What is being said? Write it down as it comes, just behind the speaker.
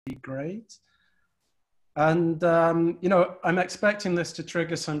be great. And, you know, I'm expecting this to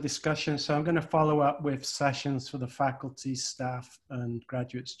trigger some discussion, so I'm going to follow up with sessions for the faculty, staff, and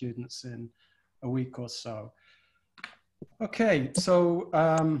graduate students in a week or so. Okay, so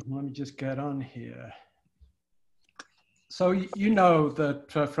let me just get on here. So you know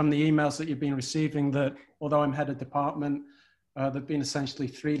that from the emails that you've been receiving that although I'm head of department, there have been essentially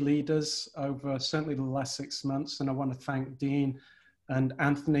 3 leaders over certainly the last 6 months. And I want to thank Dean and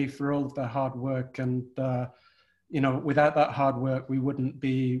Anthony for all of their hard work. And, you know, without that hard work, we wouldn't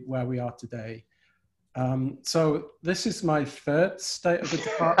be where we are today. So this is my 3rd State of the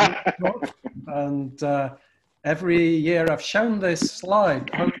Department talk. And every year I've shown this slide,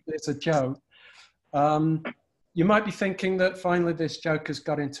 hopefully it's a joke. You might be thinking that finally this joke has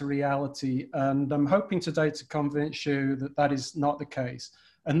got into reality, and I'm hoping today to convince you that that is not the case.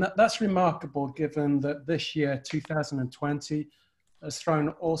 And that's remarkable given that this year, 2020, has thrown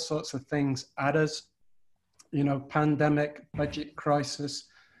all sorts of things at us. You know, pandemic, budget crisis,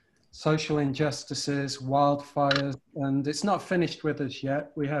 social injustices, wildfires, and it's not finished with us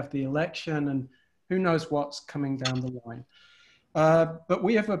yet. We have the election and who knows what's coming down the line. But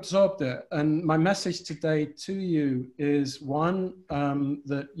we have absorbed it. And my message today to you is one,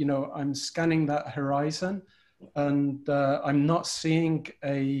 that, you know, I'm scanning that horizon and I'm not seeing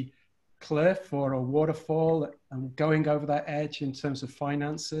a cliff or a waterfall. I'm going over that edge in terms of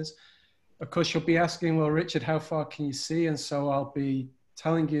finances. Of course, you'll be asking, well, Richard, how far can you see? And so I'll be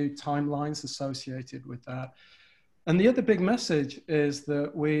telling you timelines associated with that. And the other big message is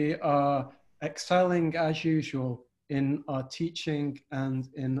that we are excelling as usual in our teaching and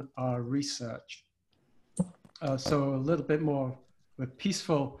in our research. So a little bit more of a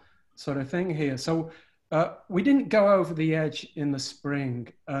peaceful sort of thing here. So we didn't go over the edge in the spring,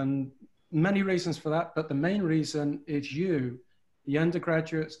 and many reasons for that, but the main reason is you, the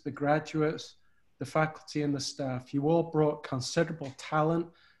undergraduates, the graduates, the faculty and the staff. You all brought considerable talent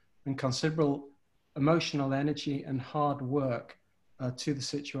and considerable emotional energy and hard work to the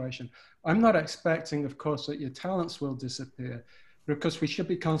situation. I'm not expecting, of course, that your talents will disappear, because we should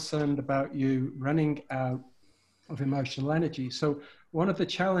be concerned about you running out of emotional energy. So one of the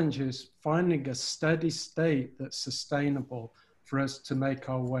challenges, finding a steady state that's sustainable for us to make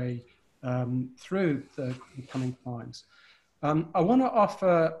our way through the coming times. I want to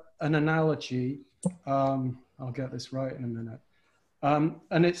offer an analogy. I'll get this right in a minute.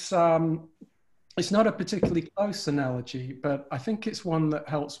 And it's not a particularly close analogy, but I think it's one that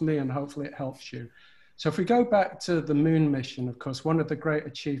helps me and hopefully it helps you. So if we go back to the moon mission, of course, one of the great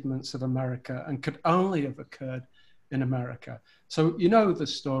achievements of America and could only have occurred in America. So you know the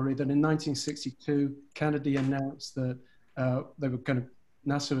story that in 1962, Kennedy announced that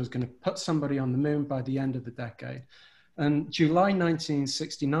NASA was going to put somebody on the moon by the end of the decade. And July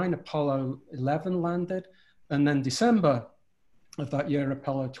 1969, Apollo 11 landed, and then December of that year,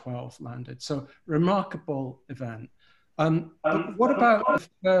 Apollo 12 landed. So remarkable event. But what about the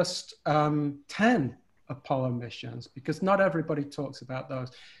first 10 Apollo missions? Because not everybody talks about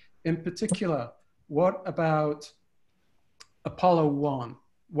those. In particular, what about Apollo 1?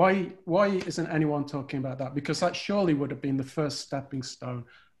 Why isn't anyone talking about that? Because that surely would have been the first stepping stone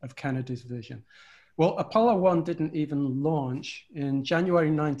of Kennedy's vision. Well, Apollo 1 didn't even launch. In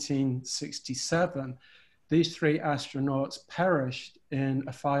January 1967, these 3 astronauts perished in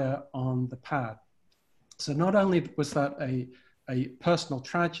a fire on the pad. So not only was that a personal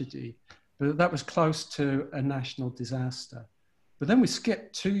tragedy, but that was close to a national disaster. But then we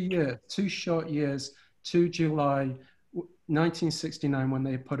skipped 2 years, 2 short years, to July 1969, when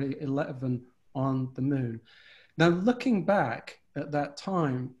they put 11 on the moon. Now, looking back at that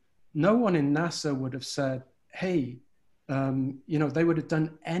time, no one in NASA would have said, hey, you know, they would have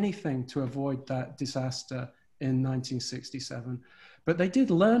done anything to avoid that disaster in 1967, but they did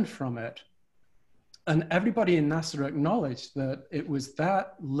learn from it. And everybody in NASA acknowledged that it was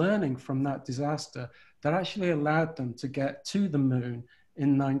that learning from that disaster that actually allowed them to get to the moon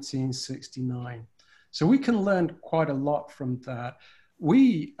in 1969. So we can learn quite a lot from that.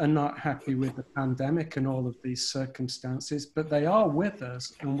 We are not happy with the pandemic and all of these circumstances, but they are with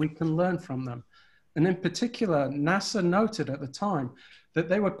us and we can learn from them. And in particular, NASA noted at the time that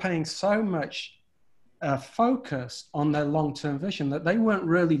they were paying so much focus on their long-term vision that they weren't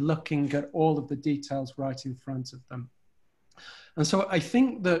really looking at all of the details right in front of them. And so I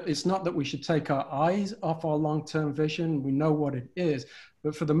think that it's not that we should take our eyes off our long-term vision. We know what it is,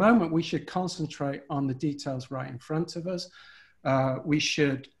 but for the moment, we should concentrate on the details right in front of us. We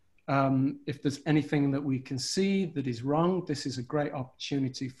should, if there's anything that we can see that is wrong, this is a great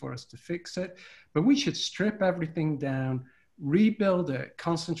opportunity for us to fix it. But we should strip everything down, rebuild it,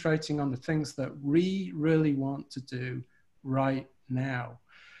 concentrating on the things that we really want to do right now.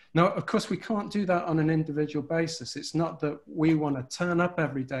 Now, of course, we can't do that on an individual basis. It's not that we want to turn up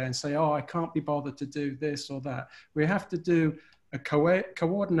every day and say, oh, I can't be bothered to do this or that. We have to do a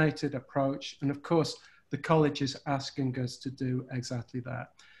coordinated approach. And of course, the college is asking us to do exactly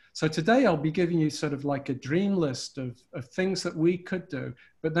that. So today I'll be giving you sort of like a dream list of things that we could do,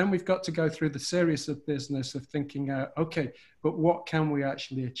 but then we've got to go through the serious of business of thinking out, okay, but what can we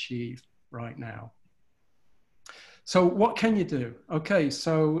actually achieve right now? So what can you do? Okay,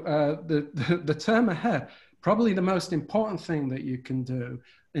 so the term ahead, probably the most important thing that you can do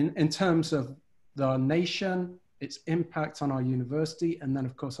in terms of the nation, its impact on our university, and then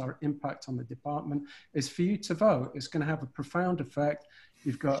of course our impact on the department, is for you to vote. It's going to have a profound effect.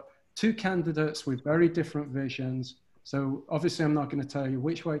 You've got two candidates with very different visions. So obviously I'm not going to tell you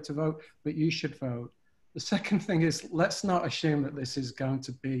which way to vote, but you should vote. The second thing is, let's not assume that this is going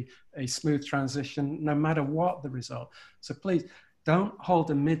to be a smooth transition, no matter what the result. So please don't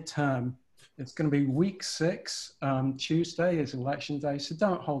hold a midterm. It's going to be week 6. Tuesday is election day. So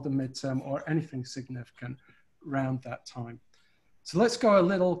don't hold a midterm or anything significant around that time. So let's go a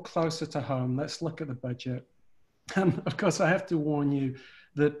little closer to home. Let's look at the budget. And of course, I have to warn you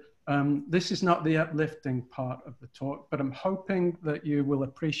that this is not the uplifting part of the talk, but I'm hoping that you will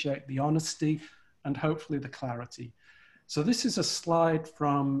appreciate the honesty and hopefully the clarity. So this is a slide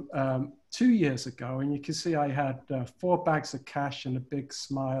from 2 years ago, and you can see I had 4 bags of cash and a big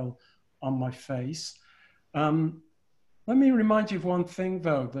smile on my face. Let me remind you of one thing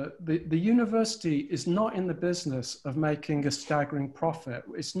though, that the university is not in the business of making a staggering profit.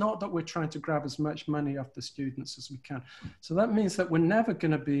 It's not that we're trying to grab as much money off the students as we can. So that means that we're never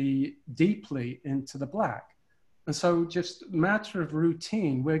going to be deeply into the black. And so just a matter of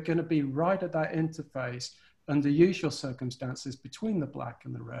routine, we're going to be right at that interface under usual circumstances between the black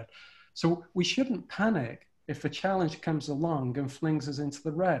and the red. So we shouldn't panic if a challenge comes along and flings us into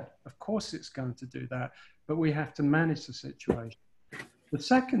the red. Of course it's going to do that, but we have to manage the situation. The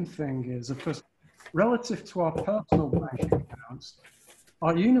second thing is, of course, relative to our personal bank accounts,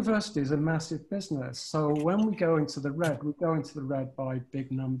 our university is a massive business. So when we go into the red, we go into the red by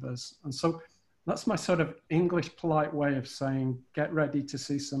big numbers. And so that's my sort of English polite way of saying, get ready to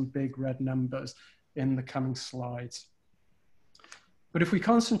see some big red numbers in the coming slides. But if we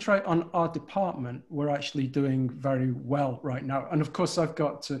concentrate on our department, we're actually doing very well right now. And of course, I've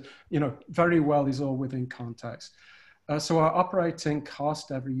got to, very well is all within context. So our operating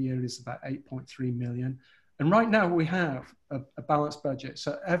cost every year is about 8.3 million. And right now we have a balanced budget.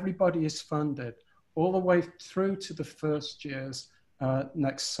 So everybody is funded all the way through to the first years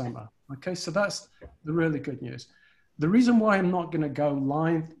next summer. Okay, so that's the really good news. The reason why I'm not going to go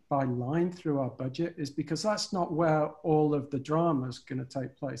line by line through our budget is because that's not where all of the drama is going to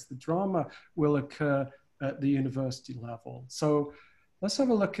take place. The drama will occur at the university level. So let's have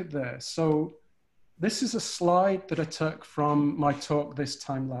a look at this. So this is a slide that I took from my talk this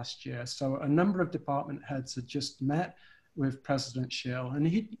time last year. So a number of department heads had just met with President Schill, and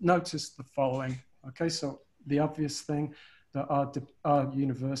he noticed the following. Okay, so the obvious thing, that our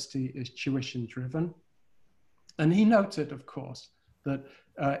university is tuition driven. And he noted, of course, that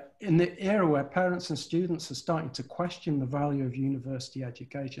in the era where parents and students are starting to question the value of university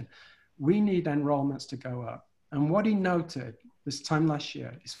education, we need enrollments to go up. And what he noted this time last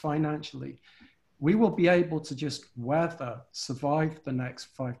year is financially, we will be able to just survive the next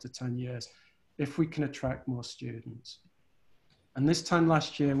 5 to 10 years if we can attract more students. And this time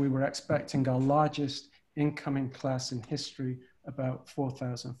last year, we were expecting our largest incoming class in history, about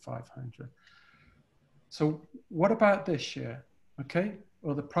 4,500. So what about this year? Okay,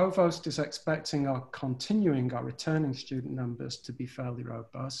 well, the provost is expecting our returning student numbers to be fairly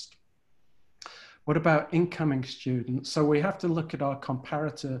robust. What about incoming students? So we have to look at our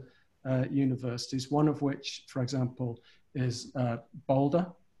comparator universities, one of which, for example, is Boulder.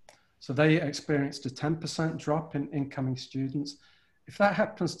 So they experienced a 10% drop in incoming students. If that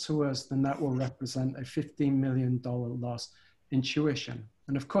happens to us, then that will represent a $15 million loss in tuition.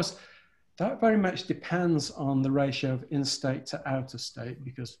 And of course, that very much depends on the ratio of in-state to out-of-state,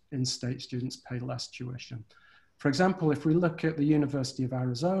 because in-state students pay less tuition. For example, if we look at the University of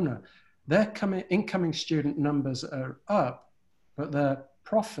Arizona, their incoming student numbers are up, but their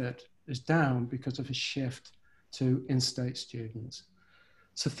profit is down because of a shift to in-state students.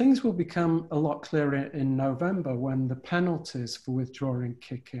 So things will become a lot clearer in November when the penalties for withdrawing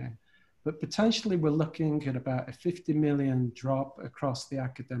kick in. But potentially we're looking at about a 50 million drop across the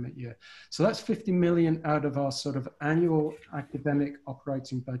academic year. So that's 50 million out of our sort of annual academic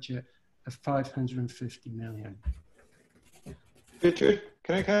operating budget of 550 million. Richard,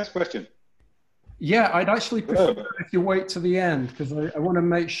 can I ask a question? Yeah, I'd actually prefer Hello. if you wait to the end, because I want to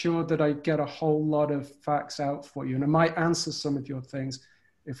make sure that I get a whole lot of facts out for you. And I might answer some of your things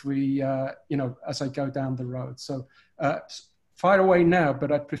if we, you know, as I go down the road. So fire away now,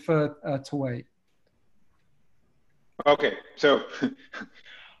 but I'd prefer to wait. Okay, so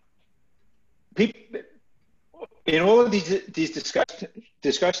in all of these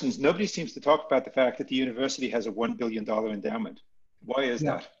discussions, nobody seems to talk about the fact that the university has a $1 billion endowment. Why is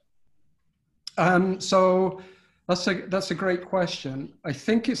Yeah. that? So that's a great question. I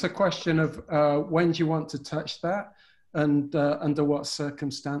think it's a question of when do you want to touch that and under what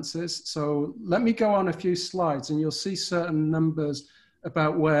circumstances. So let me go on a few slides and you'll see certain numbers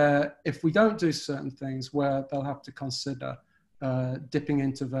about where, if we don't do certain things, where they'll have to consider dipping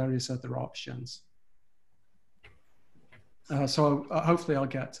into various other options. So hopefully I'll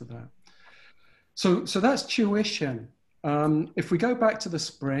get to that. So that's tuition. If we go back to the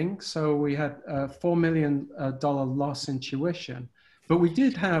spring, so we had a $4 million loss in tuition, but we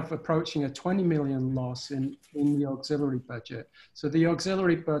did have approaching a $20 million loss in the auxiliary budget. So the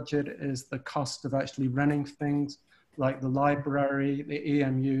auxiliary budget is the cost of actually running things like the library, the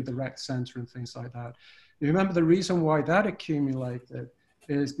EMU, the rec center, and things like that. You remember the reason why that accumulated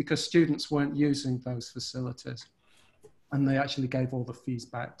is because students weren't using those facilities, and they actually gave all the fees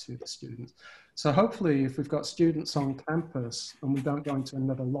back to the students. So hopefully, if we've got students on campus and we don't go into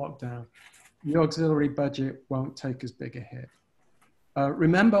another lockdown, the auxiliary budget won't take as big a hit.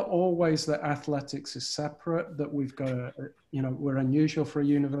 Remember always that athletics is separate, that we've got, you know, we're unusual for a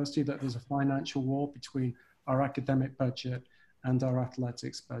university, that there's a financial wall between our academic budget and our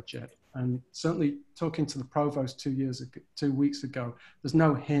athletics budget. And certainly talking to the provost 2 weeks ago, there's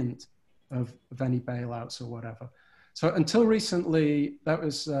no hint of any bailouts or whatever. So until recently, that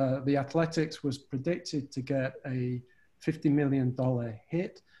was the athletics was predicted to get a $50 million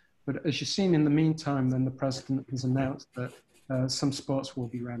hit. But as you've seen in the meantime, then the president has announced that some sports will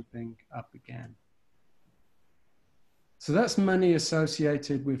be ramping up again. So that's money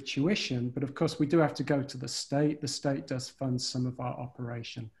associated with tuition. But of course, we do have to go to the state. The state does fund some of our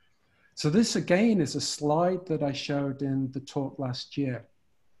operation. So this again is a slide that I showed in the talk last year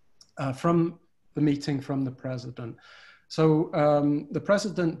from the meeting from the president. So the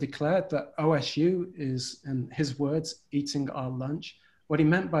president declared that OSU is, in his words, eating our lunch. What he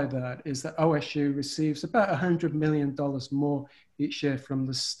meant by that is that OSU receives about $100 million more each year from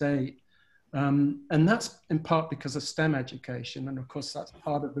the state. And that's in part because of STEM education. And of course, that's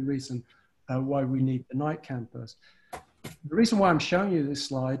part of the reason why we need the night campus. The reason why I'm showing you this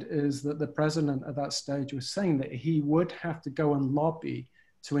slide is that the president at that stage was saying that he would have to go and lobby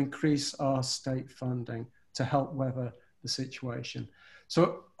to increase our state funding to help weather the situation.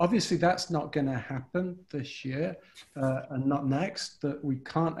 So obviously that's not going to happen this year and not next, that we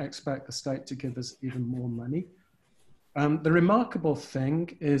can't expect the state to give us even more money. The remarkable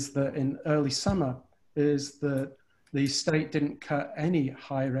thing is that in early summer is that the state didn't cut any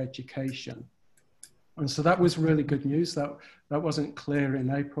higher education. And so that was really good news. That wasn't clear in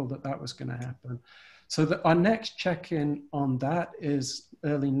April that that was going to happen. So our next check-in on that is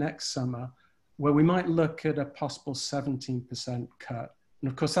early next summer, where we might look at a possible 17% cut. And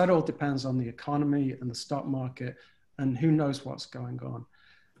of course, that all depends on the economy and the stock market, and who knows what's going on.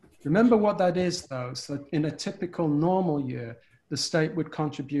 Remember what that is, though. So in a typical normal year, the state would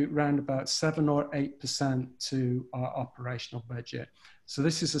contribute around about 7 or 8% to our operational budget. So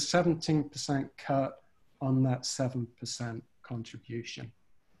this is a 17% cut on that 7% contribution.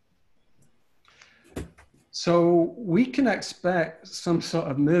 So we can expect some sort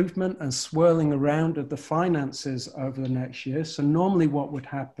of movement and swirling around of the finances over the next year. So normally what would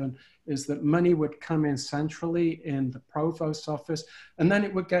happen is that money would come in centrally in the provost's office, and then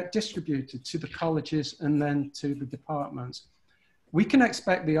it would get distributed to the colleges and then to the departments. We can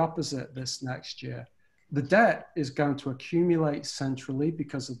expect the opposite this next year. The debt is going to accumulate centrally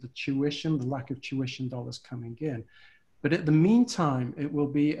because of the tuition, the lack of tuition dollars coming in. But at the meantime, it will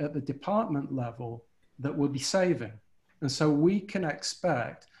be at the department level that will be saving. And so we can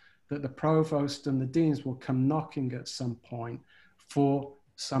expect that the provost and the deans will come knocking at some point for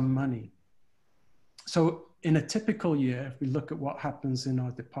some money. So in a typical year, if we look at what happens in our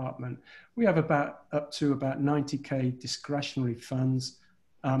department, we have up to about 90K discretionary funds.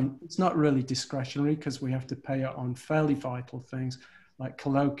 It's not really discretionary because we have to pay it on fairly vital things like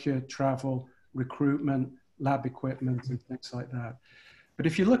colloquia, travel, recruitment, lab equipment, and things like that. But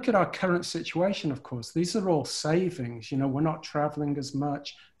if you look at our current situation, of course, these are all savings. You know, we're not traveling as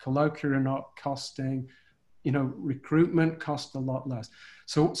much, colloquia are not costing, you know, recruitment costs a lot less.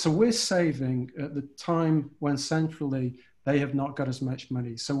 So we're saving at the time when centrally they have not got as much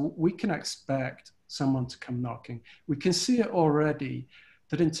money. So we can expect someone to come knocking. We can see it already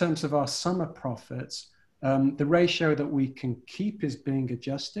that in terms of our summer profits, the ratio that we can keep is being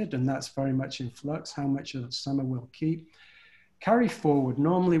adjusted, and that's very much in flux, how much of the summer we'll keep. Carry forward,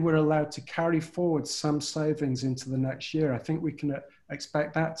 normally we're allowed to carry forward some savings into the next year. I think we can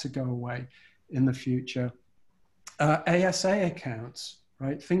expect that to go away in the future. ASA accounts,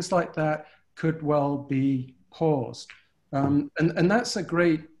 right? Things like that could well be paused. And that's a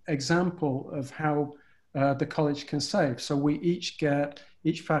great example of how the college can save. So we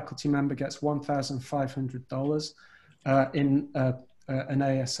each faculty member gets $1,500 in an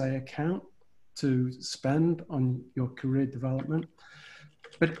ASA account to spend on your career development.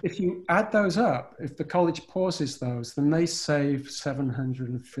 But if you add those up, if the college pauses those, then they save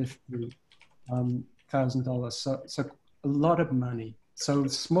 $750,000. So a lot of money. So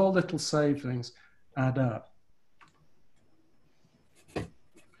small little savings add up.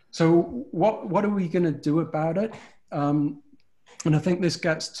 So what are we going to do about it? And I think this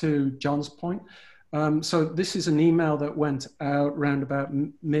gets to John's point. So this is an email that went out around about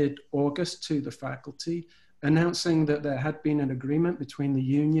mid-August to the faculty, announcing that there had been an agreement between the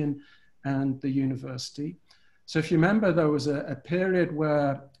union and the university. So if you remember, there was a period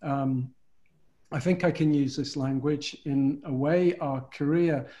where I think I can use this language, in a way our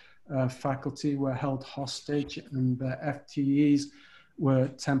career faculty were held hostage and the FTEs were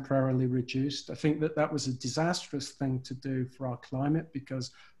temporarily reduced. I think that that was a disastrous thing to do for our climate,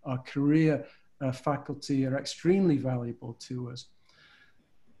 because our career faculty are extremely valuable to us.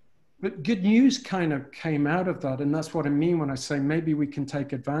 But good news kind of came out of that, and that's what I mean when I say maybe we can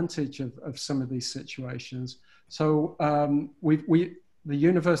take advantage of some of these situations. So the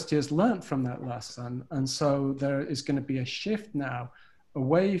university has learned from that lesson, and so there is going to be a shift now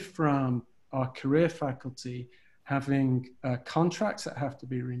away from our career faculty having contracts that have to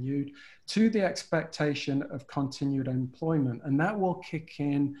be renewed to the expectation of continued employment, and that will kick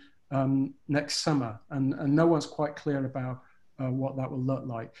in next summer, and no one's quite clear about what that will look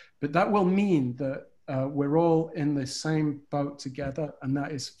like. But that will mean that we're all in the same boat together, and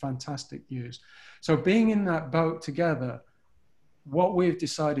that is fantastic news. So being in that boat together, what we've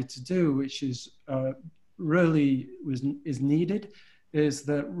decided to do, which is really is needed, is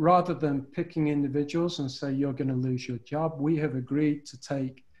that rather than picking individuals and say you're going to lose your job, we have agreed to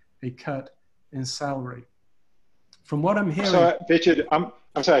take a cut in salary. From what I'm hearing— So, Richard, I'm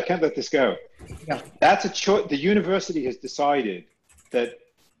sorry, I can't let this go. Yeah. That's a choice. The university has decided that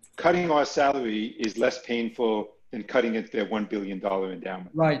cutting our salary is less painful than cutting into their $1 billion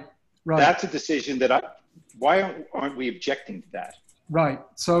endowment. Right, right. That's a decision that why aren't we objecting to that? Right.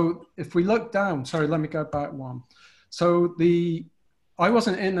 So if we look down, sorry, let me go back one. So I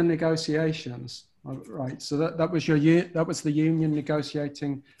wasn't in the negotiations, right? So that was the union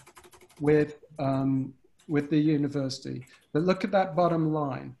negotiating with the university. But look at that bottom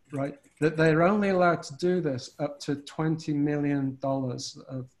line, right? That they're only allowed to do this up to $20 million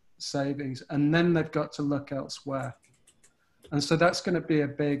of savings, and then they've got to look elsewhere. And so that's going to be a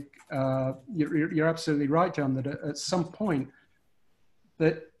big, you're absolutely right, John, that at some point,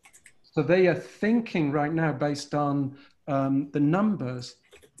 so they are thinking right now, based on the numbers,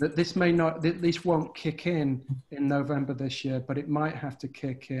 that this won't kick in November this year, but it might have to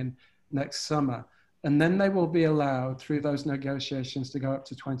kick in next summer. And then they will be allowed through those negotiations to go up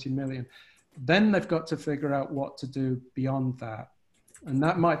to 20 million. Then they've got to figure out what to do beyond that. And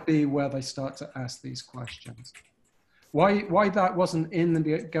that might be where they start to ask these questions. Why that wasn't in the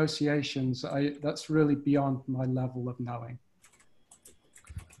negotiations, that's really beyond my level of knowing.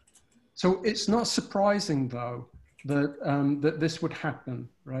 So it's not surprising, though, that, that this would happen,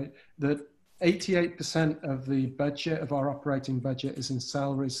 right? That 88% of the budget, of our operating budget, is in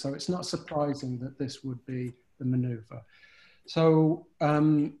salaries. So it's not surprising that this would be the maneuver. So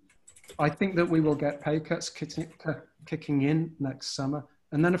I think that we will get pay cuts kicking in next summer.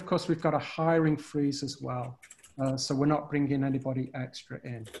 And then, of course, we've got a hiring freeze as well. So we're not bringing anybody extra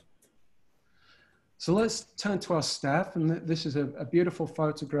in. So let's turn to our staff. And this is a beautiful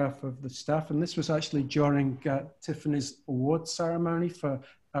photograph of the staff. And this was actually during Tiffany's award ceremony for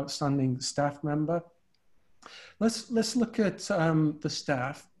outstanding staff member. Let's look at the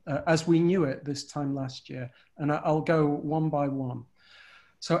staff as we knew it this time last year. And I'll go one by one.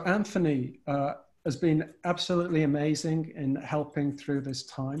 So Anthony has been absolutely amazing in helping through this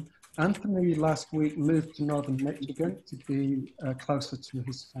time. Anthony last week moved to Northern Michigan to be closer to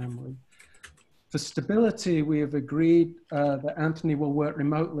his family. For stability, we have agreed that Anthony will work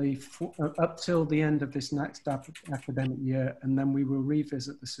remotely up till the end of this next academic year, and then we will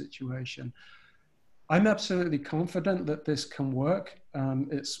revisit the situation. I'm absolutely confident that this can work.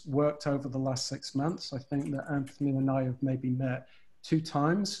 It's worked over the last 6 months. I think that Anthony and I have maybe met 2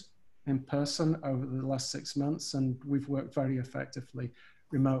 times in person over the last 6 months, and we've worked very effectively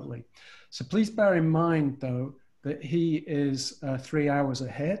remotely. So please bear in mind, though, that he is 3 hours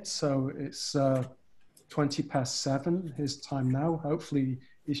ahead. So it's 7:20 his time now. Hopefully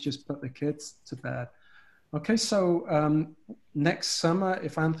he's just put the kids to bed. Okay, so next summer,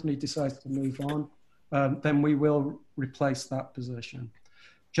 if Anthony decides to move on, then we will replace that position.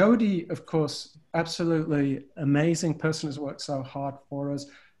 Jody, of course, absolutely amazing person, has worked so hard for us.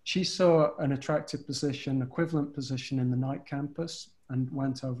 She saw an attractive position, equivalent position in the night campus and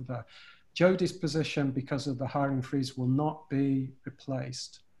went over there. Jody's position, because of the hiring freeze, will not be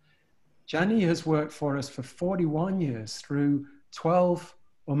replaced. Jenny has worked for us for 41 years through 12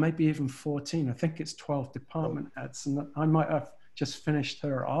 or maybe even 14. I think it's 12 department heads, and I might have just finished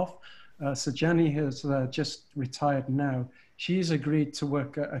her off. So Jenny has just retired now. She's agreed to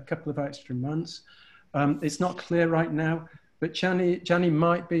work a couple of extra months. It's not clear right now, but Jenny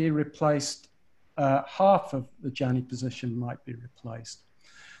might be replaced. Half of the Jenny position might be replaced.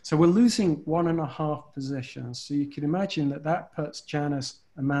 So we're losing 1.5 positions. So you can imagine that that puts Janice,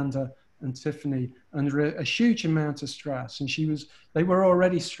 Amanda, and Tiffany under a huge amount of stress. And they were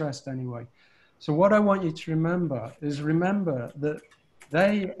already stressed anyway. So what I want you to remember is that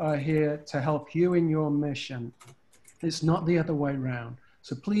they are here to help you in your mission. It's not the other way around.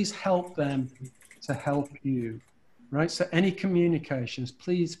 So please help them to help you, right? So any communications,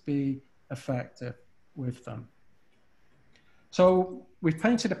 please be effective with them. So we've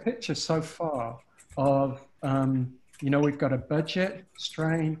painted a picture so far of, we've got a budget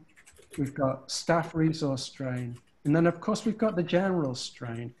strain, we've got staff resource strain, and then of course we've got the general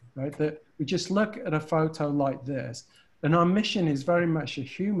strain, right? That we just look at a photo like this, and our mission is very much a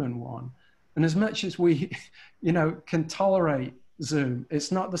human one. And as much as we, can tolerate Zoom,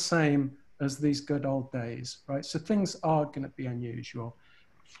 it's not the same as these good old days, right? So things are going to be unusual.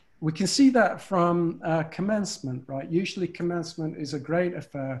 We can see that from commencement, right? Usually commencement is a great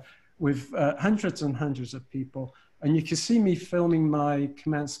affair with hundreds and hundreds of people. And you can see me filming my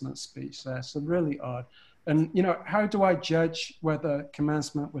commencement speech there, so really odd. And, how do I judge whether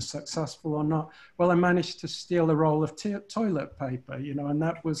commencement was successful or not? Well, I managed to steal a roll of toilet paper, and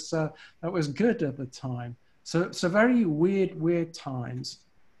that was good at the time. So very weird times.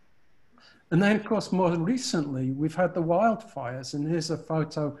 And then, of course, more recently, we've had the wildfires. And here's a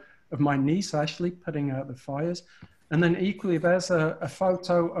photo of my niece, Ashley, putting out the fires. And then equally, there's a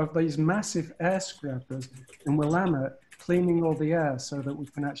photo of these massive air scrubbers in Willamette cleaning all the air so that we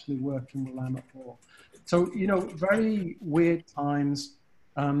can actually work in Willamette Hall. So, very weird times.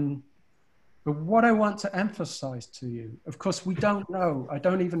 But what I want to emphasize to you, of course, we don't know. I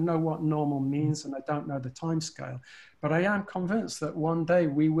don't even know what normal means, and I don't know the time scale. But I am convinced that one day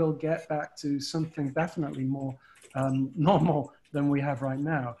we will get back to something definitely more normal than we have right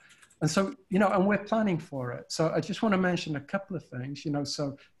now. And so, and we're planning for it. So I just want to mention a couple of things,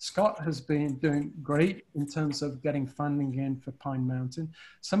 so Scott has been doing great in terms of getting funding in for Pine Mountain,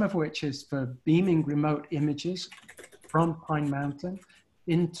 some of which is for beaming remote images from Pine Mountain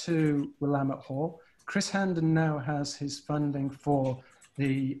into Willamette Hall. Chris Hendon now has his funding for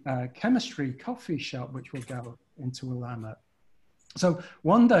the chemistry coffee shop, which will go into Willamette. So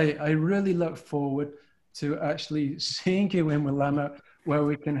one day I really look forward to actually seeing you in Willamette, where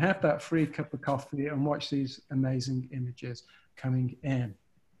we can have that free cup of coffee and watch these amazing images coming in.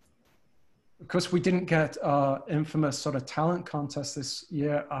 Of course, we didn't get our infamous sort of talent contest this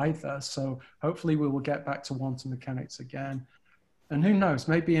year either, so hopefully we will get back to quantum mechanics again. And who knows,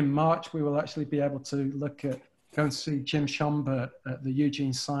 maybe in March we will actually be able to go and see Jim Schombert at the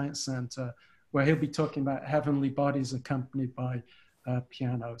Eugene Science Center, where he'll be talking about heavenly bodies accompanied by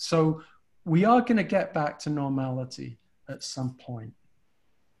piano. So we are going to get back to normality at some point.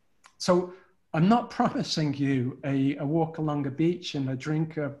 So I'm not promising you a walk along a beach and a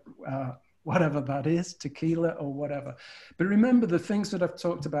drink of whatever that is, tequila or whatever. But remember the things that I've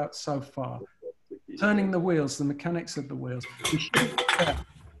talked about so far, turning the wheels, the mechanics of the wheels. We should get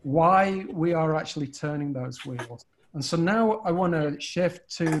why we are actually turning those wheels. And so now I want to shift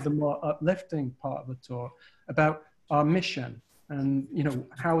to the more uplifting part of the talk about our mission and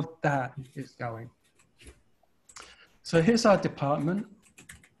how that is going. So here's our department.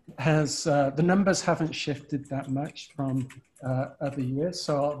 The numbers haven't shifted that much from other years,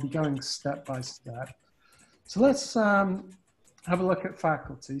 so I'll be going step by step. So let's have a look at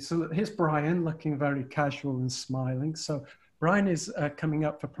faculty. So here's Brian looking very casual and smiling. So Brian is coming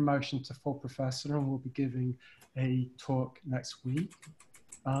up for promotion to full professor and will be giving a talk next week.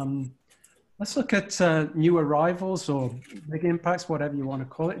 Let's look at new arrivals or big impacts, whatever you want to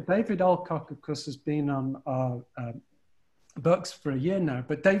call it. David Alcock, of course, has been on our books for a year now,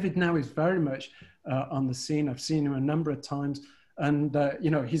 but David now is very much on the scene. I've seen him a number of times, and you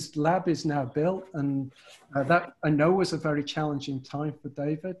know, his lab is now built, and that I know was a very challenging time for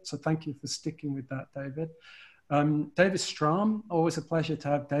David. So thank you for sticking with that, David. David Strom, always a pleasure to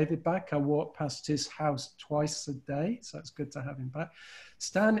have David back. I walk past his house twice a day, so it's good to have him back.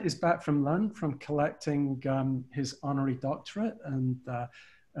 Stan is back from London from collecting his honorary doctorate and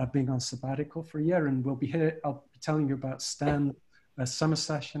being on sabbatical for a year, and we'll be here. I'll be telling you about Stan's summer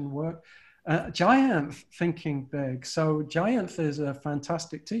session work. Jayanth, thinking big. So Jayanth is a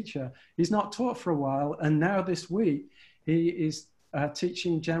fantastic teacher. He's not taught for a while, and now this week he is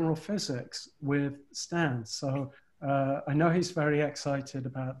teaching general physics with Stan. So I know he's very excited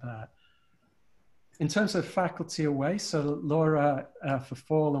about that. In terms of faculty away, so Laura for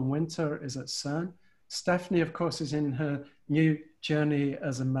fall and winter is at CERN. Stephanie, of course, is in her new journey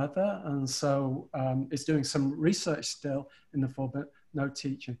as a mother, and so is doing some research still in the fall, but no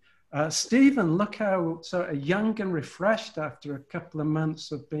teaching. Stephen, look how sort of young and refreshed after a couple of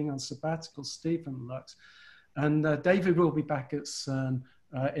months of being on sabbatical Stephen looks. And David will be back at CERN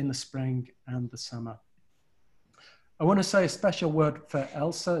in the spring and the summer. I want to say a special word for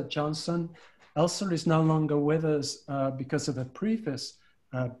Elsa Johnson. Elsa is no longer with us because of a previous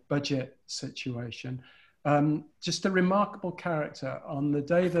budget situation. Just a remarkable character. On the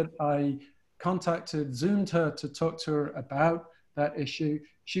day that I Zoomed her to talk to her about that issue,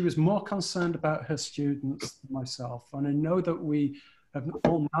 she was more concerned about her students than myself. And I know that we have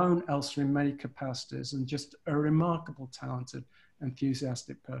all known Elsa in many capacities, and just a remarkable, talented,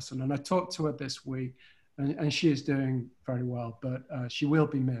 enthusiastic person. And I talked to her this week, and she is doing very well, but she will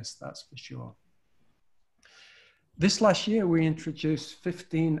be missed, that's for sure. This last year, we introduced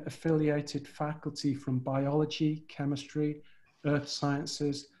 15 affiliated faculty from biology, chemistry, earth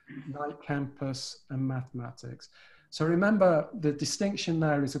sciences, night campus, and mathematics. So remember, the distinction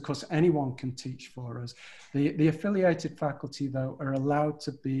there is, of course, anyone can teach for us. The affiliated faculty, though, are allowed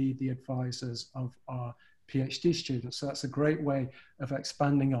to be the advisors of our PhD students. So that's a great way of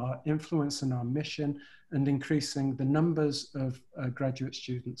expanding our influence and our mission and increasing the numbers of graduate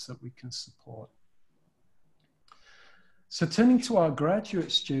students that we can support. So turning to our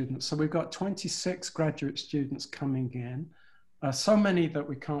graduate students, so we've got 26 graduate students coming in, so many that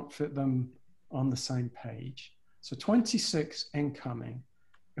we can't fit them on the same page. So 26 incoming.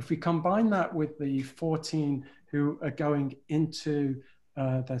 If we combine that with the 14 who are going into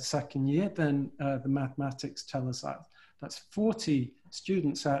their second year, then the mathematics tell us that that's 40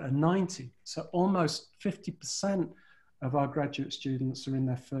 students out of 90. So almost 50% of our graduate students are in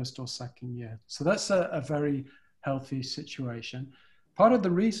their first or second year. So that's a very healthy situation. Part of the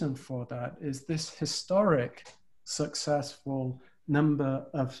reason for that is this historic successful number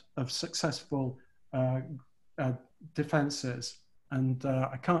of successful defenses, and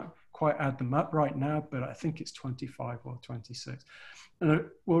I can't quite add them up right now, but I think it's 25 or 26. And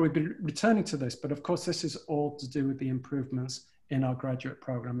we'll be returning to this, but of course this is all to do with the improvements in our graduate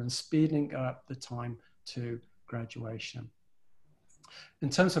program and speeding up the time to graduation. In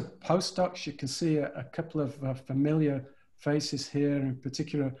terms of postdocs, you can see a couple of familiar faces here. In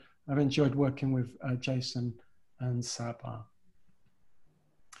particular, I've enjoyed working with Jason and Sabah.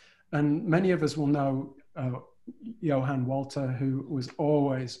 And many of us will know Johan Walter, who was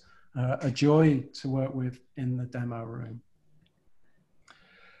always a joy to work with in the demo room.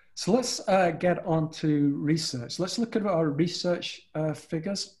 So let's get on to research. Let's look at our research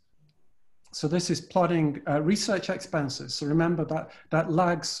figures. So this is plotting research expenses. So remember that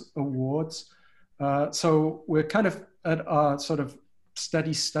lags awards. So we're kind of at our sort of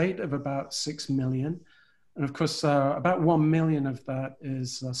steady state of about 6 million. And of course, about 1 million of that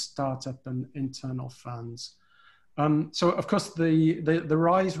is startup and internal funds. So of course, the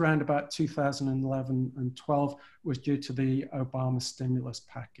rise around about 2011 and 12 was due to the Obama stimulus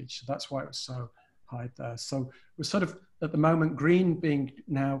package. So that's why it was so high there. So we're sort of at the moment, green being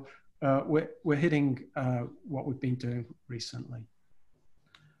now, we're hitting what we've been doing recently.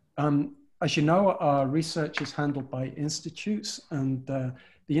 As you know, our research is handled by institutes, and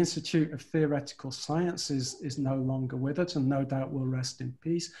the Institute of Theoretical Science is no longer with us, and no doubt will rest in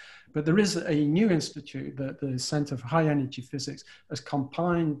peace. But there is a new institute that the Center for High Energy Physics has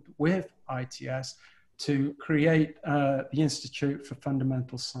combined with ITS to create the Institute for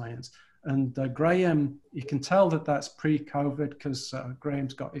Fundamental Science. And Graham, you can tell that that's pre-COVID because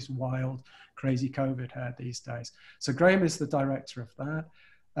Graham's got his wild, crazy COVID hair these days. So Graham is the director of that.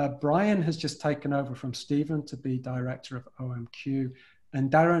 Brian has just taken over from Stephen to be director of OMQ. And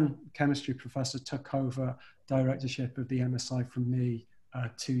Darren, chemistry professor, took over directorship of the MSI from me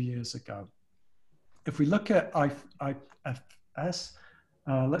 2 years ago. If we look at IFS,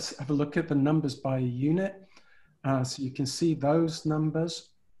 let's have a look at the numbers by unit. So you can see those numbers.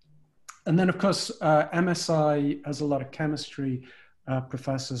 And then, of course, MSI has a lot of chemistry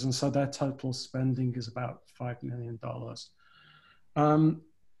professors, and so their total spending is about $5 million.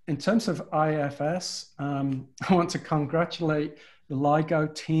 In terms of IFS, I want to congratulate the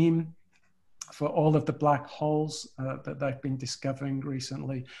LIGO team for all of the black holes that they've been discovering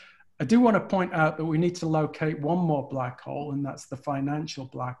recently. I do want to point out that we need to locate one more black hole, and that's the financial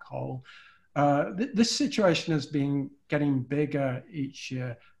black hole. This situation has been getting bigger each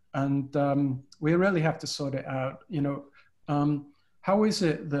year, and we really have to sort it out. You know, how is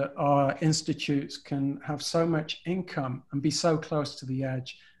it that our institutes can have so much income and be so close to the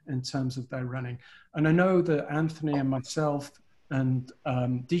edge in terms of their running? And I know that Anthony and myself and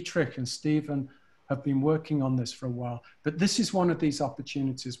Dietrich and Stephen have been working on this for a while, but this is one of these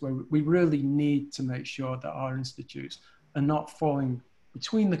opportunities where we really need to make sure that our institutes are not falling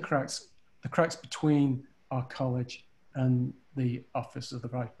between the cracks between our college and the Office of the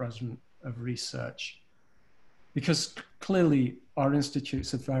Vice President of Research, because clearly our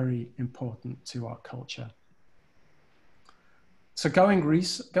institutes are very important to our culture. So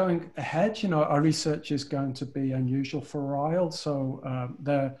going ahead, you know, our research is going to be unusual for a while. So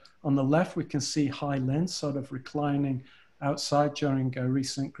there on the left, we can see Hai Lin sort of reclining outside during a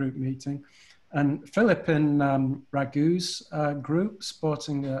recent group meeting. And Philip in Raghu's group,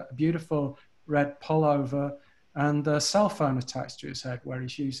 sporting a beautiful red pullover and a cell phone attached to his head, where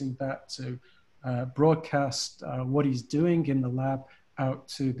he's using that to broadcast what he's doing in the lab out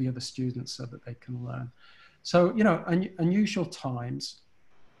to the other students so that they can learn. So, you know, unusual times.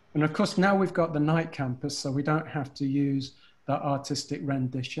 And of course, now we've got the night campus, so we don't have to use that artistic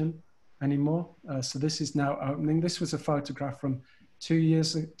rendition anymore. So this is now opening. This was a photograph from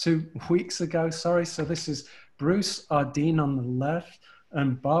 2 weeks ago, sorry. So this is Bruce, our dean, on the left,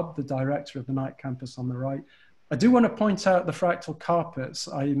 and Bob, the director of the night campus, on the right. I do want to point out the fractal carpets.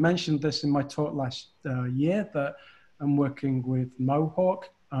 I mentioned this in my talk last year that I'm working with Mohawk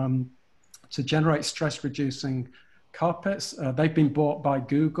to generate stress-reducing carpets. They've been bought by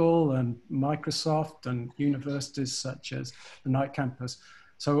Google and Microsoft and universities such as the night campus.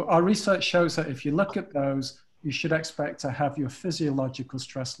 So our research shows that if you look at those, you should expect to have your physiological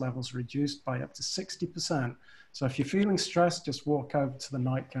stress levels reduced by up to 60%. So if you're feeling stressed, just walk over to the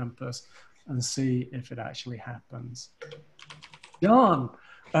night campus and see if it actually happens. John,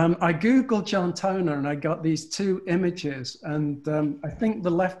 I Googled John Toner and I got these two images, and I think the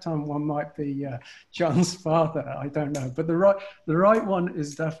left-hand one might be John's father, I don't know, but the right one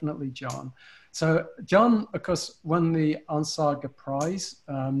is definitely John. So John, of course, won the Onsaga Prize,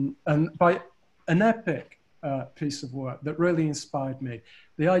 and by an epic piece of work that really inspired me.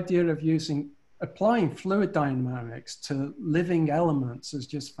 The idea of applying fluid dynamics to living elements is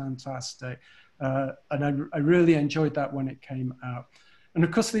just fantastic. And I really enjoyed that when it came out. And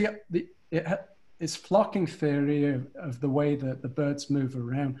of course, it's flocking theory of the way that the birds move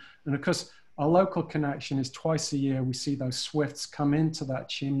around. And of course, our local connection is twice a year. We see those swifts come into that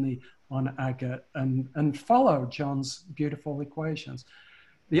chimney on agate and follow John's beautiful equations.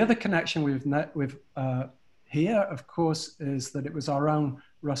 The other connection we've met with here, of course, is that it was our own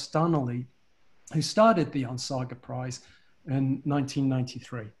Russ Donnelly who started the Onsaga Prize in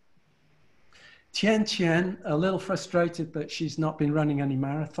 1993. Tian, a little frustrated that she's not been running any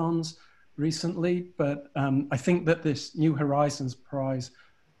marathons recently, but I think that this New Horizons Prize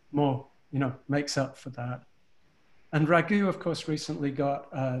more, makes up for that. And Raghu, of course, recently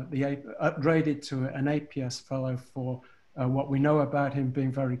got upgraded to an APS fellow for what we know about him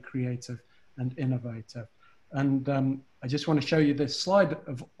being very creative and innovative. And I just want to show you this slide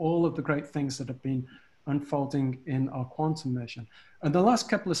of all of the great things that have been unfolding in our quantum mission. And the last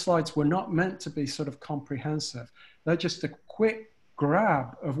couple of slides were not meant to be sort of comprehensive. They're just a quick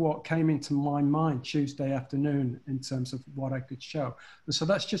grab of what came into my mind Tuesday afternoon in terms of what I could show. And so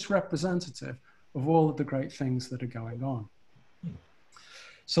that's just representative of all of the great things that are going on.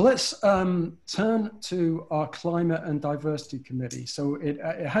 So let's turn to our Climate and Diversity Committee. So it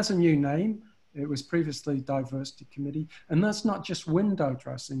has a new name. It was previously Diversity Committee. And that's not just window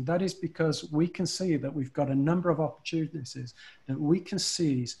dressing. That is because we can see that we've got a number of opportunities that we can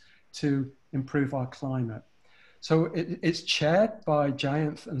seize to improve our climate. So it's chaired by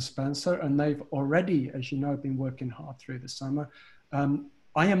Jayanth and Spencer, and they've already, as you know, been working hard through the summer.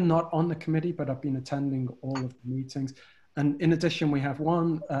 I am not on the committee, but I've been attending all of the meetings. And in addition, we have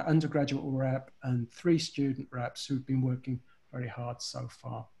one undergraduate rep and 3 student reps who've been working very hard so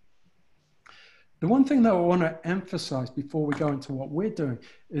far. The one thing that I want to emphasize before we go into what we're doing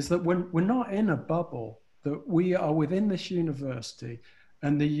is that we're not in a bubble, that we are within this university,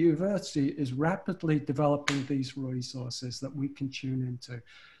 and the university is rapidly developing these resources that we can tune into.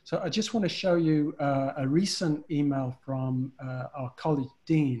 So I just want to show you a recent email from our college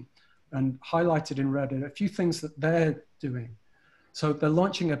dean, and highlighted in red a few things that they're doing. So they're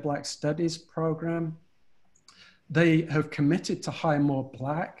launching a Black Studies program. They have committed to hire more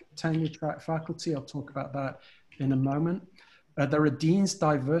Black tenure-track faculty. I'll talk about that in a moment. There are Dean's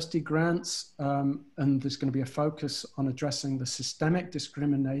Diversity Grants, and there's going to be a focus on addressing the systemic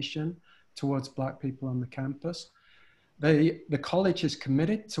discrimination towards Black people on the campus. The college is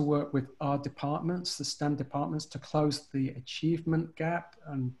committed to work with our departments, the STEM departments, to close the achievement gap,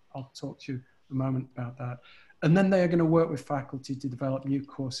 and I'll talk to you a moment about that. And then they are going to work with faculty to develop new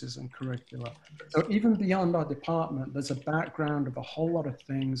courses and curricula. So even beyond our department, there's a background of a whole lot of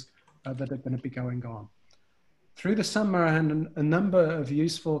things that are going to be going on. Through the summer, I had a number of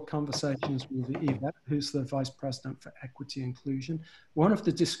useful conversations with Yvette, who's the Vice President for Equity Inclusion. One of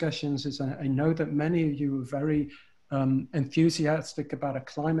the discussions is, I know that many of you are very enthusiastic about a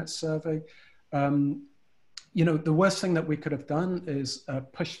climate survey. You know, the worst thing that we could have done is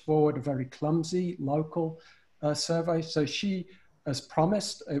push forward a very clumsy local survey. So she has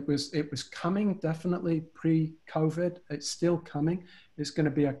promised, it was coming definitely pre-COVID, it's still coming. It's going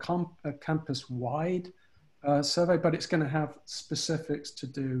to be a campus-wide survey, but it's going to have specifics to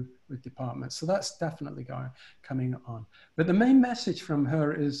do with departments. So that's definitely coming on. But the main message from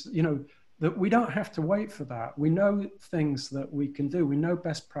her is, you know, that we don't have to wait for that. We know things that we can do. We know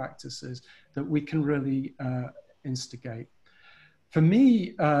best practices that we can really instigate. For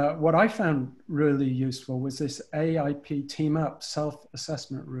me, what I found really useful was this AIP Team Up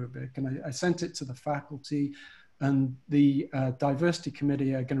self-assessment rubric. And I sent it to the faculty, and the diversity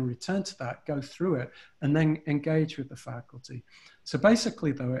committee are going to return to that, go through it, and then engage with the faculty. So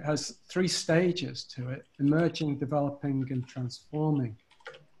basically, though, it has 3 stages to it: emerging, developing, and transforming.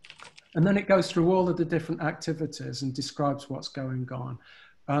 And then it goes through all of the different activities and describes what's going on.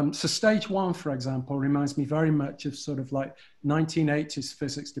 So stage 1, for example, reminds me very much of sort of like 1980s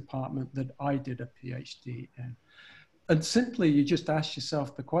physics department that I did a PhD in. And simply, you just ask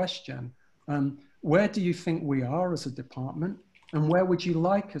yourself the question, where do you think we are as a department? And where would you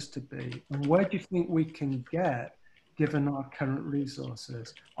like us to be? And where do you think we can get, given our current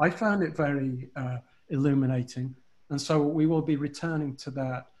resources? I found it very illuminating. And so we will be returning to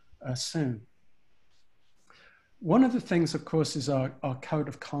that soon. One of the things, of course, is our code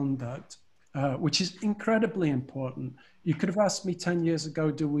of conduct, which is incredibly important. You could have asked me 10 years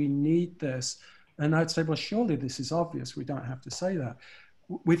ago, do we need this? And I'd say, well, surely this is obvious. We don't have to say that.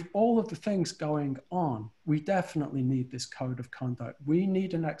 With all of the things going on, we definitely need this code of conduct. We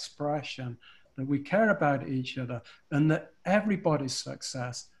need an expression that we care about each other and that everybody's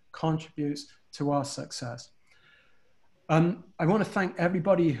success contributes to our success. I want to thank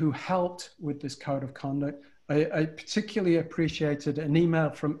everybody who helped with this code of conduct. I particularly appreciated an email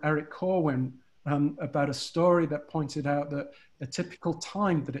from Eric Corwin about a story that pointed out that the typical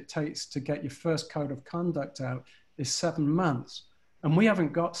time that it takes to get your first code of conduct out is 7 months. And we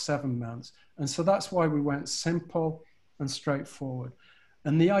haven't got 7 months. And so that's why we went simple and straightforward.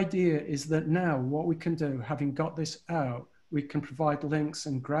 And the idea is that now what we can do, having got this out, we can provide links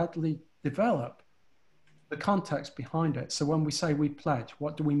and gradually develop the context behind it. So when we say we pledge,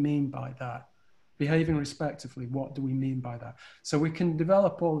 what do we mean by that? Behaving respectively, what do we mean by that? So we can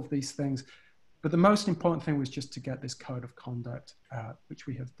develop all of these things, but the most important thing was just to get this code of conduct out, which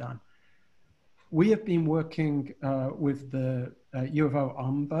we have done. We have been working with the U of O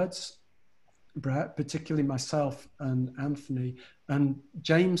ombuds, Brett, particularly myself and Anthony, and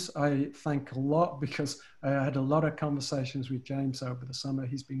James I thank a lot, because I had a lot of conversations with James over the summer.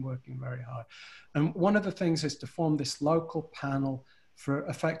 He's been working very hard. And one of the things is to form this local panel for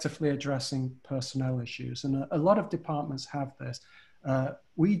effectively addressing personnel issues. And a lot of departments have this.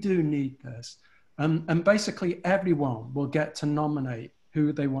 We do need this. And basically everyone will get to nominate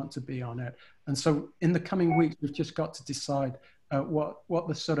who they want to be on it. And so in the coming weeks, we've just got to decide what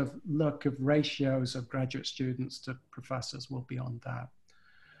the sort of look of ratios of graduate students to professors will be on that.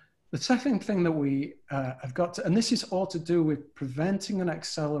 The second thing that we have got to, and this is all to do with preventing an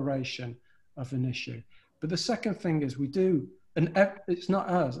acceleration of an issue. But the second thing is we do, and it's not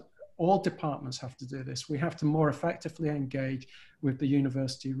us, all departments have to do this. We have to more effectively engage with the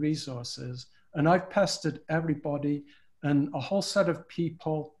university resources. And I've pestered everybody, and a whole set of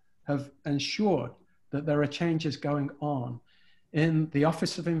people have ensured that there are changes going on in the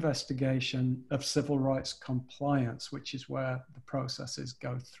Office of Investigation of Civil Rights Compliance, which is where the processes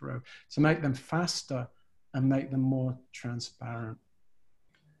go through, to make them faster and make them more transparent.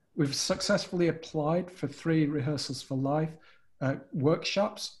 We've successfully applied for 3 Rehearsals for Life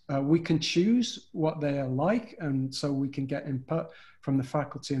workshops. We can choose what they are like, and so we can get input from the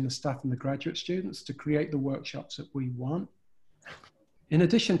faculty and the staff and the graduate students to create the workshops that we want. In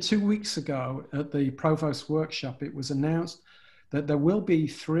addition, 2 weeks ago at the Provost Workshop, it was announced that there will be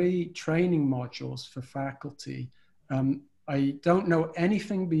 3 training modules for faculty. I don't know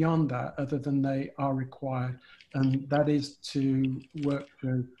anything beyond that other than they are required, and that is to work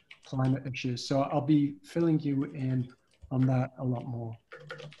through climate issues. So I'll be filling you in on that a lot more.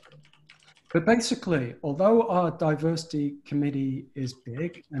 But basically, although our diversity committee is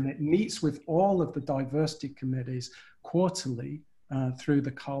big and it meets with all of the diversity committees quarterly through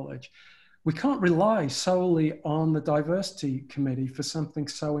the college, we can't rely solely on the diversity committee for something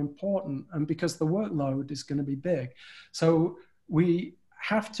so important, and because the workload is going to be big. So we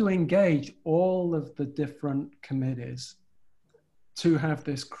have to engage all of the different committees to have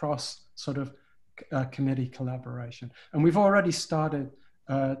this cross sort of committee collaboration. And we've already started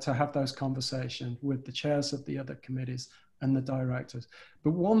to have those conversations with the chairs of the other committees and the directors.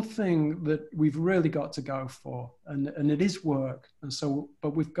 But one thing that we've really got to go for, and it is work, and so,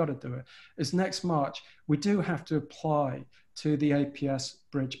 but we've got to do it, is next March, we do have to apply to the APS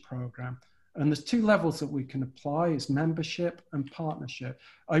Bridge program. And there's 2 levels that we can apply, is membership and partnership.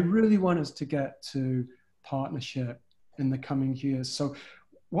 I really want us to get to partnership in the coming years. So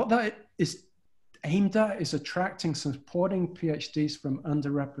what that is aimed at is attracting, supporting PhDs from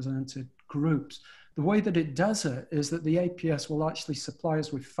underrepresented groups. The way that it does it is that the APS will actually supply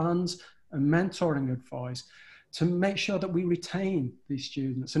us with funds and mentoring advice to make sure that we retain these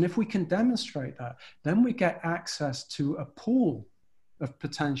students. And if we can demonstrate that, then we get access to a pool of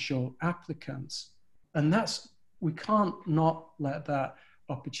potential applicants. And we can't not let that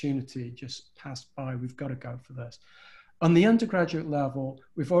opportunity just pass by. We've got to go for this. On the undergraduate level,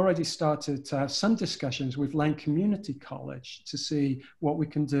 we've already started to have some discussions with Lane Community College to see what we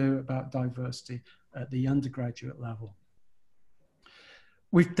can do about diversity at the undergraduate level.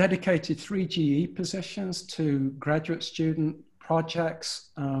 We've dedicated 3 GE positions to graduate student projects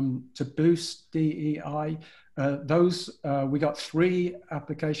to boost DEI. We got 3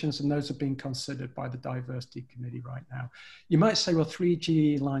 applications, and those are being considered by the diversity committee right now. You might say, well, 3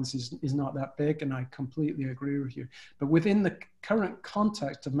 GE lines is not that big, and I completely agree with you. But within the current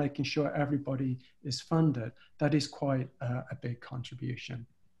context of making sure everybody is funded, that is quite a big contribution.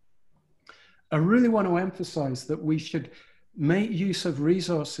 I really want to emphasize that we should make use of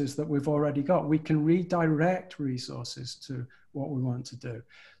resources that we've already got. We can redirect resources to what we want to do.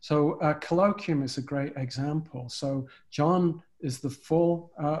 So Colloquium is a great example. So John is the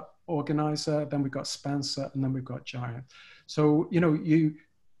full organizer, then we've got Spencer, and then we've got Giant. So, you know,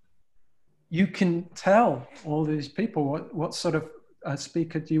 you can tell all these people what sort of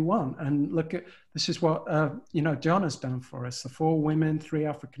speaker do you want? And look at, this is what, you know, John has done for us. The 4 women, 3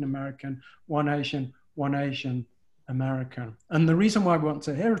 African-American, 1 Asian, 1 Asian American. And the reason why we want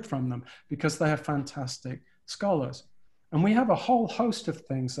to hear it from them, because they are fantastic scholars. And we have a whole host of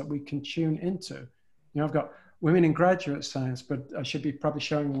things that we can tune into. You know, I've got women in graduate science, but I should be probably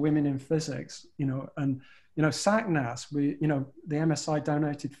showing women in physics, you know, and, you know, SACNAS, you know, the MSI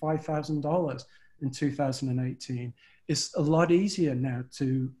donated $5,000 in 2018. It's a lot easier now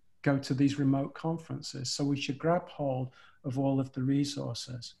to go to these remote conferences. So we should grab hold of all of the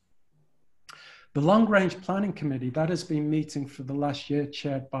resources. The Long Range Planning Committee, that has been meeting for the last year,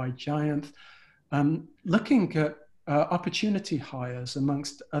 chaired by Giant, looking at opportunity hires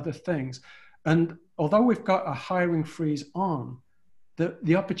amongst other things. And although we've got a hiring freeze on,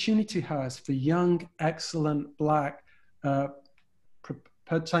 the opportunity hires for young, excellent Black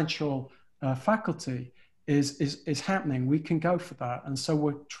potential faculty is happening. We can go for that. And so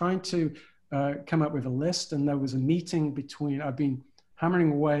we're trying to come up with a list. And there was a meeting between, I've been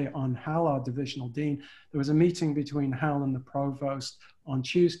hammering away on Hal, our divisional dean. There was a meeting between Hal and the provost on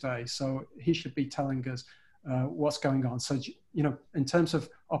Tuesday. So he should be telling us what's going on. So, you know, in terms of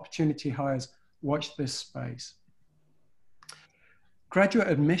opportunity hires, watch this space. Graduate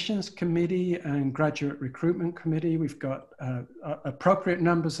Admissions Committee and Graduate Recruitment Committee, we've got appropriate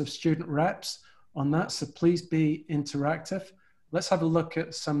numbers of student reps on that, so please be interactive. Let's have a look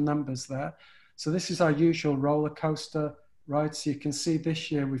at some numbers there. So this is our usual roller coaster, right? So you can see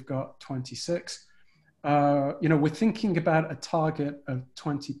this year we've got 26. You know, we're thinking about a target of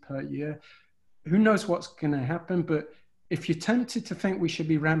 20 per year. Who knows what's going to happen, but if you're tempted to think we should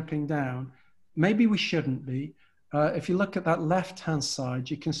be ramping down, maybe we shouldn't be. if you look at that left-hand side,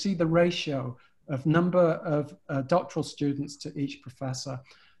 you can see the ratio of number of doctoral students to each professor.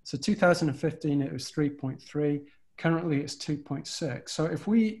 So 2015, it was 3.3. Currently, it's 2.6. So if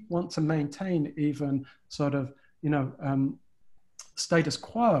we want to maintain even sort of, status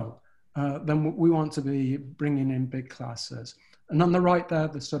quo, then we want to be bringing in big classes. And on the right there,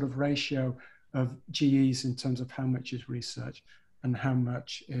 the sort of ratio of GEs in terms of how much is research and how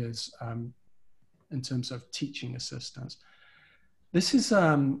much is in terms of teaching assistants. This is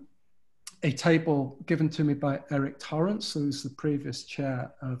a table given to me by Eric Torrance, who's the previous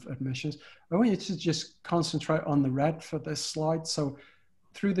chair of admissions. I want you to just concentrate on the red for this slide. So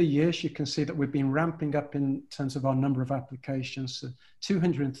through the years, you can see that we've been ramping up in terms of our number of applications. So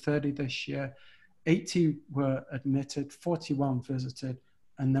 230 this year, 80 were admitted, 41 visited,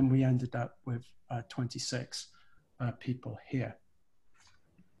 and then we ended up with 26 people here.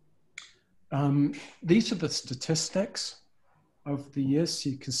 These are the statistics of the years. So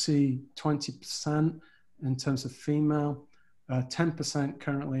you can see 20% in terms of female, 10%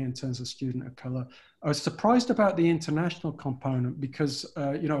 currently in terms of student of color. I was surprised about the international component because,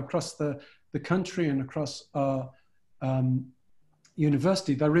 across the country and across our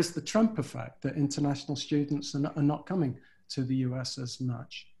university, there is the Trump effect that international students are not coming to the US as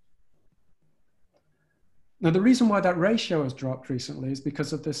much. Now, the reason why that ratio has dropped recently is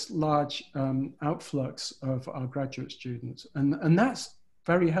because of this large outflux of our graduate students. And that's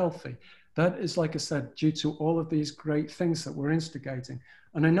very healthy. That is, like I said, due to all of these great things that we're instigating.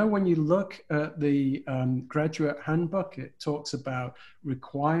 And I know when you look at the graduate handbook, it talks about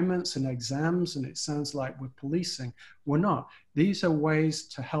requirements and exams, and it sounds like we're policing. We're not. These are ways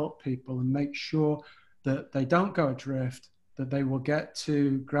to help people and make sure that they don't go adrift, that they will get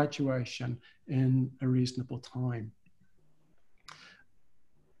to graduation in a reasonable time,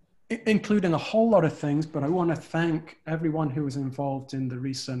 including a whole lot of things. But I want to thank everyone who was involved in the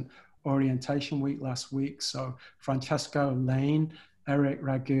recent orientation week last week. So Francesco, Lane, Eric,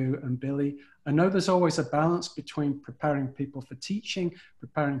 Raghu, and Billy. I know there's always a balance between preparing people for teaching,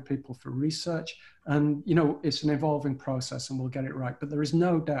 preparing people for research, and it's an evolving process and we'll get it right. But there is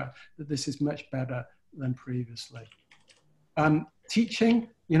no doubt that this is much better than previously. Teaching,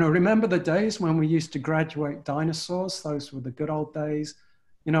 remember the days when we used to graduate dinosaurs? Those were the good old days.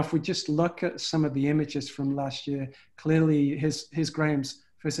 If we just look at some of the images from last year, clearly here's Graham's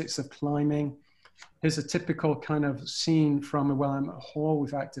physics of climbing. Here's a typical kind of scene from a Willamette Hall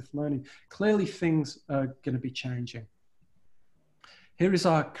with active learning. Clearly things are going to be changing. Here is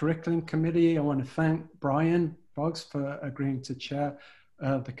our curriculum committee. I want to thank Brian Boggs for agreeing to chair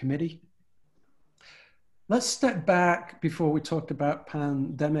the committee. Let's step back before we talk about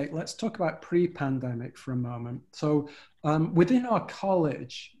pandemic. Let's talk about pre-pandemic for a moment. So within our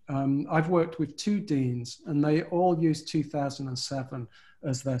college, I've worked with 2 deans and they all use 2007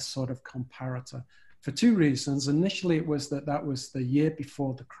 as their sort of comparator for 2 reasons. Initially, it was that was the year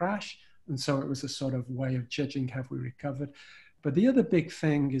before the crash. And so it was a sort of way of judging have we recovered. But the other big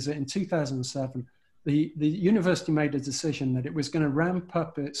thing is that in 2007, the university made a decision that it was going to ramp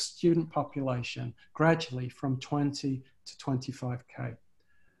up its student population gradually from 20 to 25K.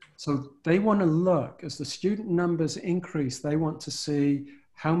 So they want to look, as the student numbers increase, they want to see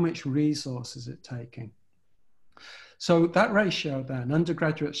how much resources it's taking. So that ratio then,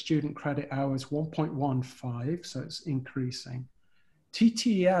 undergraduate student credit hours 1.15, so it's increasing.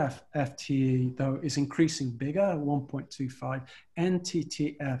 TTF FTE, though, is increasing bigger, 1.25,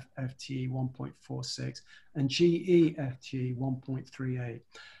 NTTF FTE 1.46, and GE FTE 1.38.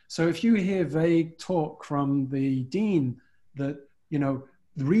 So if you hear vague talk from the dean that,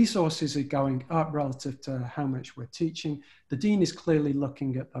 the resources are going up relative to how much we're teaching, the dean is clearly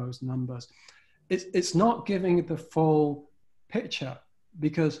looking at those numbers. It's not giving the full picture,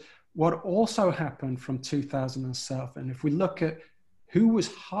 because what also happened from 2007, if we look at who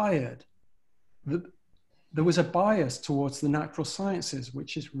was hired, there was a bias towards the natural sciences,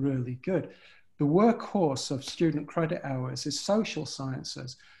 which is really good. The workhorse of student credit hours is social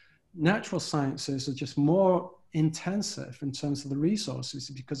sciences. Natural sciences are just more intensive in terms of the resources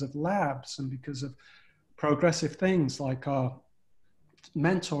because of labs and because of progressive things like our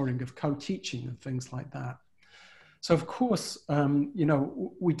mentoring of co-teaching and things like that. So of course,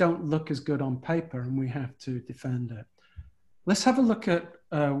 we don't look as good on paper and we have to defend it. Let's have a look at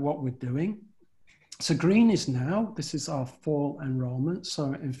what we're doing. So green is now, this is our fall enrollment.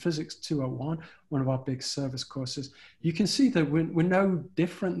 So in Physics 201, one of our big service courses, you can see that we're no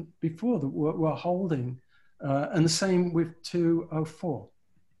different before, that we're holding, and the same with 204.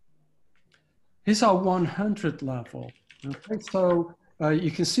 Here's our 100 level. Okay, so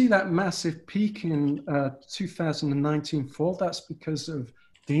You can see that massive peak in 2019 fall. That's because of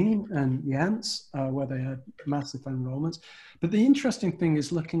Dean and Jens, where they had massive enrollments. But the interesting thing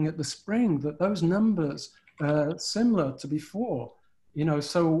is looking at the spring, that those numbers are similar to before. You know,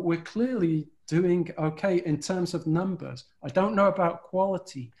 so we're clearly doing okay in terms of numbers. I don't know about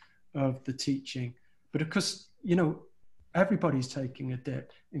quality of the teaching, but of course, you know, everybody's taking a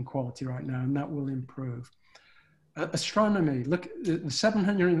dip in quality right now, and that will improve. Astronomy, look, the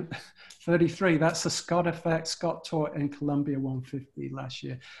 733, that's the Scott effect. Scott taught in Columbia 150 last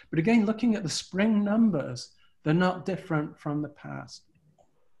year. But again, looking at the spring numbers, they're not different from the past.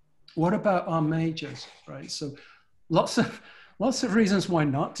 What about our majors, right? So lots of reasons why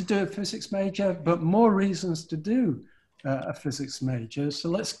not to do a physics major, but more reasons to do a physics major. So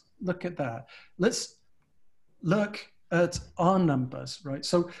let's look at that. Let's look at our numbers, right?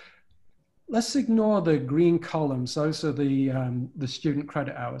 So let's ignore the green columns. Those are the student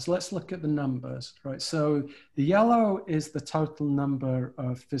credit hours. Let's look at the numbers, right? So the yellow is the total number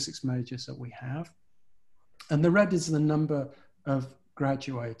of physics majors that we have. And the red is the number of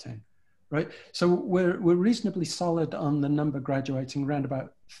graduating, right? So we're reasonably solid on the number graduating, around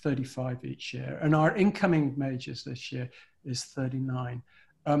about 35 each year. And our incoming majors this year is 39.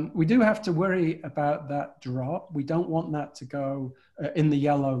 We do have to worry about that drop. We don't want that to go in the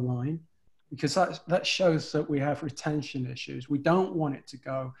yellow line, because that shows that we have retention issues. We don't want it to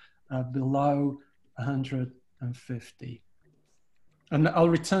go below 150. And I'll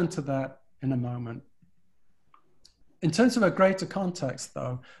return to that in a moment. In terms of a greater context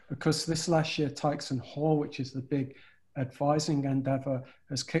though, because this last year, Tykes and Hall, which is the big advising endeavor,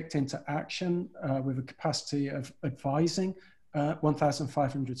 has kicked into action with a capacity of advising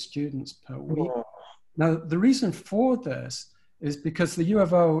 1,500 students per week. Oh. Now, the reason for this is because the U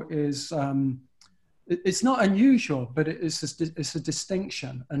of O is, it's not unusual, but it's a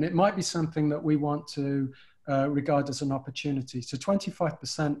distinction, and it might be something that we want to regard as an opportunity. So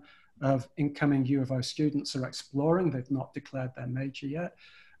 25% of incoming U of O students are exploring. They've not declared their major yet.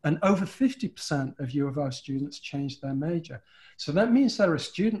 And over 50% of U of O students changed their major. So that means there are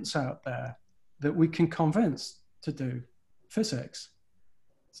students out there that we can convince to do physics.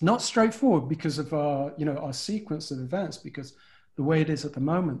 It's not straightforward because of our, you know, our sequence of events, because the way it is at the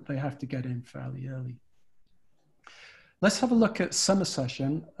moment, they have to get in fairly early. Let's have a look at summer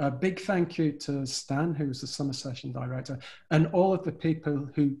session. A big thank you to Stan, who was the summer session director, and all of the people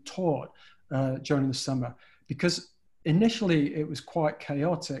who taught during the summer, because initially it was quite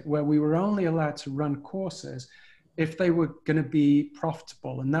chaotic, where we were only allowed to run courses if they were going to be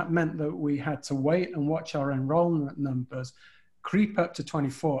profitable. And that meant that we had to wait and watch our enrollment numbers creep up to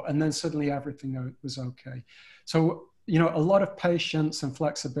 24, and then suddenly everything was okay. So, you know, a lot of patience and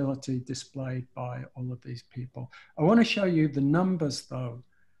flexibility displayed by all of these people. I want to show you the numbers though,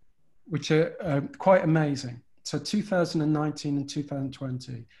 which are quite amazing. So 2019 and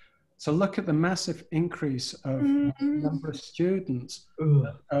 2020. So look at the massive increase of number of students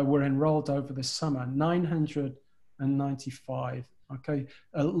that were enrolled over the summer, 995. Okay,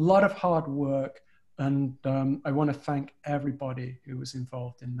 a lot of hard work, and I want to thank everybody who was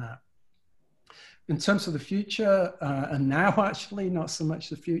involved in that. In terms of the future, and now actually not so much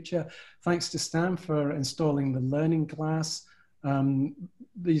the future, thanks to Stan for installing the learning glass.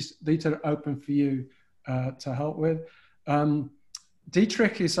 These are open for you to help with.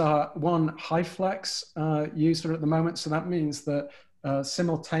 Dietrich is our one HyFlex user at the moment, so that means that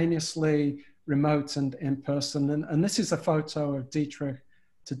simultaneously remote and in person. And this is a photo of Dietrich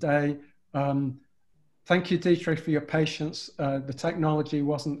today. Thank you, Dietrich, for your patience. The technology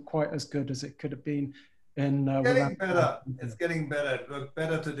wasn't quite as good as it could have been. Getting better. It's getting better. It worked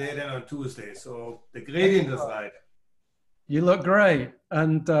better today than on Tuesday. So the gradient is right. You look great.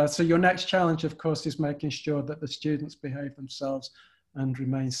 And so your next challenge, of course, is making sure that the students behave themselves and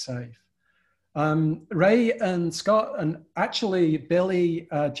remain safe. Ray and Scott, and actually Billy,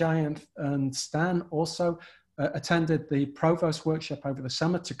 Giant, and Stan also attended the Provost workshop over the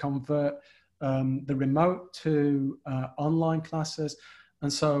summer to convert the remote to online classes.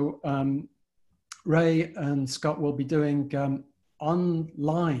 And so Ray and Scott will be doing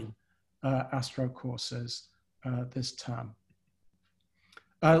online Astro courses this term.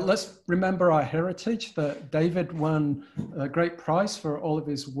 Let's remember our heritage, that David won a great prize for all of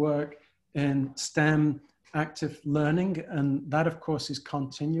his work in STEM active learning. And that, of course, is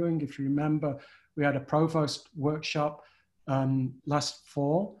continuing. If you remember, we had a Provost workshop last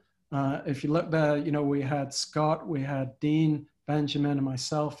fall. If you look there, you know, we had Scott, we had Dean, Benjamin, and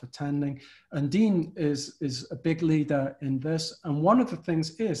myself attending. And Dean is a big leader in this. And one of the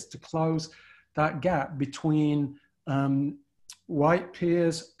things is to close that gap between white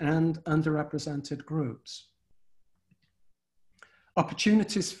peers, and underrepresented groups.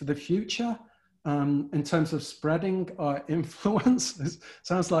 Opportunities for the future in terms of spreading our influence. It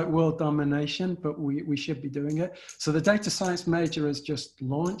sounds like world domination, but we should be doing it. So the data science major has just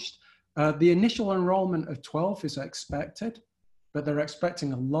launched. The initial enrollment of 12 is expected, but they're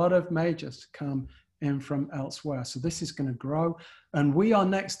expecting a lot of majors to come in from elsewhere. So this is going to grow. And we are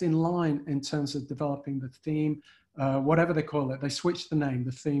next in line in terms of developing the theme, whatever they call it. They switched the name,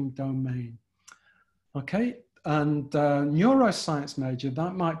 the theme domain. Okay, and neuroscience major,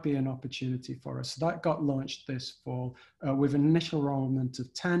 that might be an opportunity for us. So that got launched this fall with an initial enrollment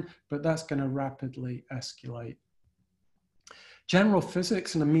of 10, but that's going to rapidly escalate. General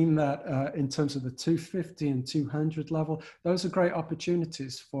physics, and I mean that in terms of the 250 and 200 level, those are great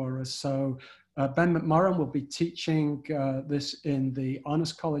opportunities for us. So Ben McMorran will be teaching this in the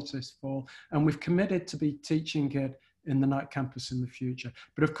Honors College this fall, and we've committed to be teaching it in the night campus in the future.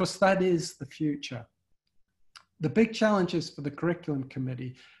 But of course, that is the future. The big challenges for the curriculum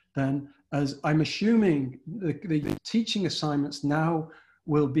committee, then, as I'm assuming the teaching assignments now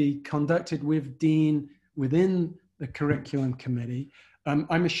will be conducted with Dean within the curriculum committee.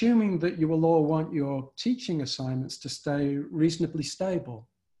 I'm assuming that you will all want your teaching assignments to stay reasonably stable.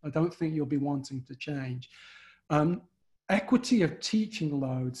 I don't think you'll be wanting to change. Equity of teaching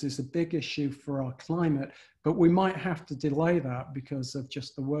loads is a big issue for our climate, but we might have to delay that because of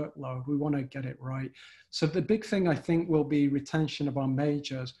just the workload. We want to get it right. So the big thing, I think, will be retention of our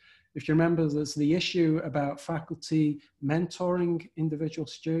majors. If you remember, there's the issue about faculty mentoring individual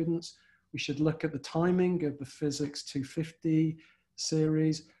students. We should look at the timing of the Physics 250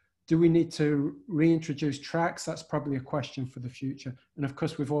 series. Do we need to reintroduce tracks? That's probably a question for the future. And of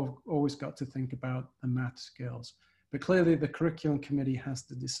course, we've always got to think about the math skills. But clearly, the curriculum committee has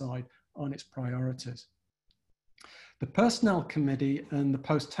to decide on its priorities. The personnel committee and the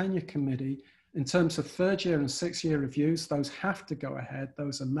post-tenure committee, in terms of third year and sixth year reviews, those have to go ahead.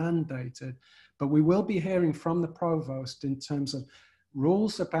 Those are mandated. But we will be hearing from the provost in terms of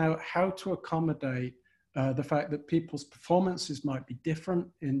rules about how to accommodate the fact that people's performances might be different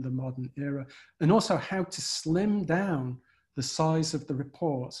in the modern era, and also how to slim down the size of the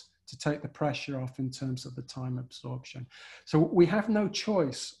reports to take the pressure off in terms of the time absorption. So we have no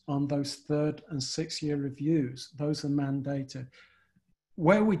choice on those third and sixth year reviews. Those are mandated.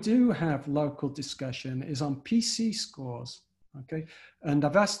 Where we do have local discussion is on PC scores, okay? And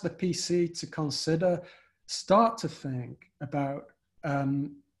I've asked the PC to start to think about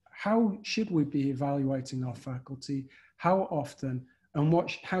how should we be evaluating our faculty, how often,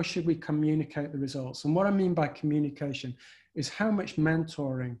 and how should we communicate the results? And what I mean by communication is how much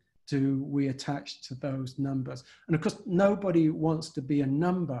mentoring do we attach to those numbers? And of course, nobody wants to be a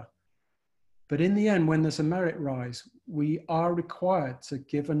number, but in the end, when there's a merit rise, we are required to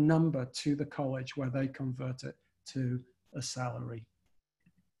give a number to the college where they convert it to a salary.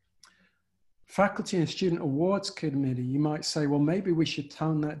 Faculty and Student Awards Committee, you might say, well, maybe we should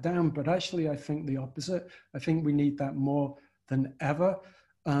tone that down, but actually I think the opposite. I think we need that more than ever.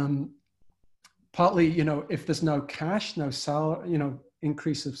 Partly, you know, if there's no cash, no salary, you know,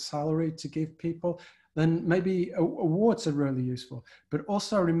 increase of salary to give people, then maybe awards are really useful. But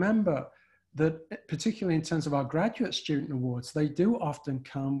also remember that particularly in terms of our graduate student awards, they do often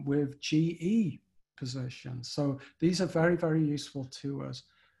come with GE positions. So these are very, very useful to us.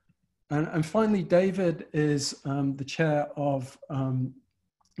 And finally, David is the chair of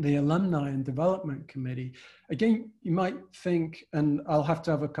the Alumni and Development Committee. Again, you might think, and I'll have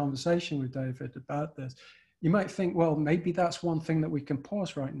to have a conversation with David about this, you might think, well, maybe that's one thing that we can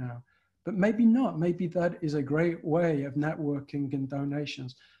pause right now, but maybe not. Maybe that is a great way of networking and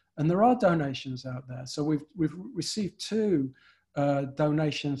donations. And there are donations out there. So we've received 2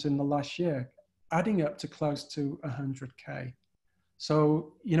 donations in the last year, adding up to close to 100K.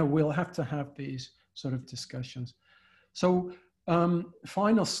 So, you know, we'll have to have these sort of discussions. So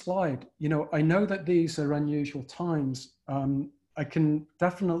final slide, you know, I know that these are unusual times. I can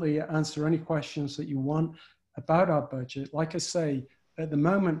definitely answer any questions that you want about our budget. Like I say, at the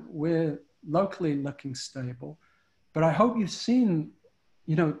moment, we're locally looking stable, but I hope you've seen,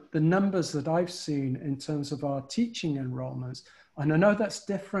 you know, the numbers that I've seen in terms of our teaching enrollments. And I know that's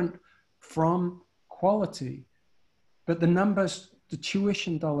different from quality, but the numbers, the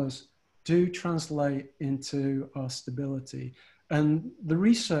tuition dollars do translate into our stability. And the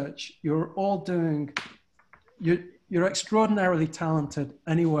research you're all doing, you're extraordinarily talented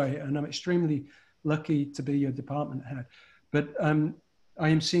anyway, and I'm extremely lucky to be your department head. But I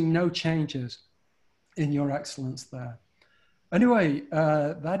am seeing no changes in your excellence there. Anyway,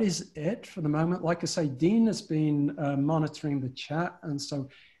 that is it for the moment. Like I say, Dean has been monitoring the chat, and so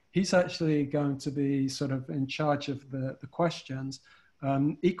he's actually going to be sort of in charge of the questions.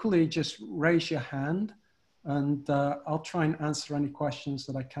 Equally, just raise your hand, and I'll try and answer any questions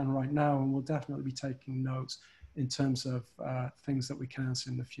that I can right now, and we'll definitely be taking notes in terms of things that we can answer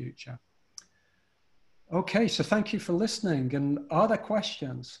in the future. Okay, so thank you for listening, and are there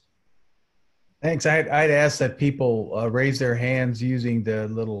questions? Thanks. I'd ask that people raise their hands using the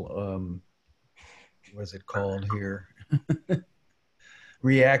little, what is it called here?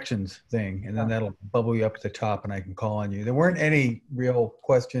 Reactions thing. And then that'll bubble you up at the top and I can call on you. There weren't any real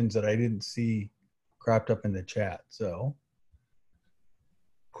questions that I didn't see cropped up in the chat. So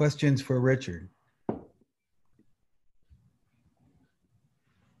questions for Richard.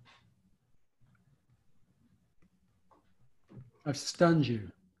 I've stunned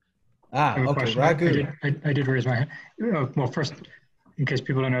you. Okay, Raghu. I did raise my hand. Well, first, in case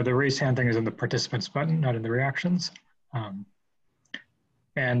people don't know, the raise hand thing is in the participants button, not in the reactions.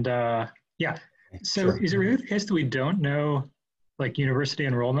 Yeah, so sure. Is it really the case that we don't know like university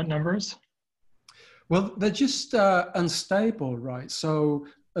enrollment numbers? Well, they're just unstable, right? So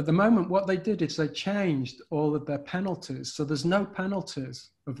at the moment, what they did is they changed all of their penalties. So there's no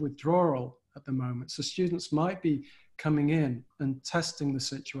penalties of withdrawal at the moment. So students might be coming in and testing the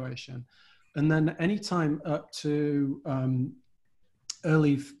situation. And then anytime up to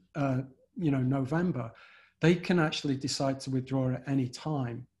early, November, they can actually decide to withdraw at any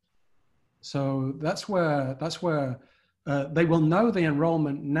time. So that's where they will know the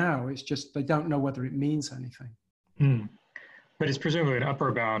enrollment now. It's just they don't know whether it means anything. Mm. But it's presumably an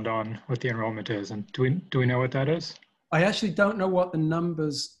upper bound on what the enrollment is. And do we know what that is? I actually don't know what the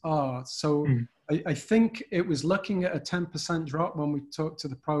numbers are. So I think it was looking at a 10% drop when we talked to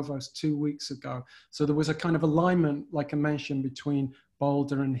the provost 2 weeks ago. So there was a kind of alignment, like I mentioned, between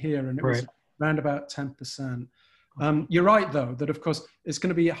Boulder and here, and it was around about 10%. You're right, though, that of course it's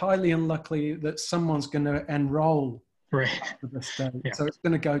going to be highly unlikely that someone's going to enroll for the state. Yeah. So it's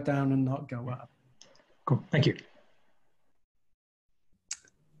going to go down and not go up. Cool, thank you.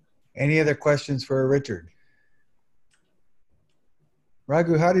 Any other questions for Richard?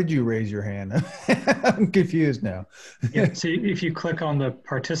 Raghu, how did you raise your hand? I'm confused now. Yeah, so if you click on the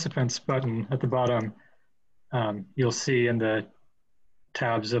participants button at the bottom, you'll see in the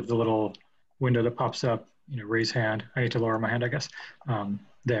tabs of the little window that pops up, raise hand. I need to lower my hand, I guess,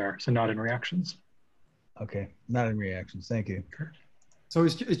 there. So not in reactions. Okay, not in reactions. Thank you. Sure. So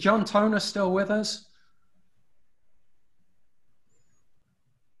is John Toner still with us?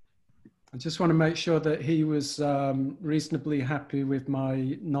 I just want to make sure that he was reasonably happy with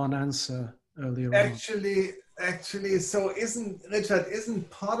my non-answer earlier Actually, so isn't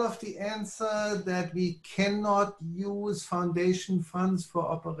part of the answer that we cannot use foundation funds for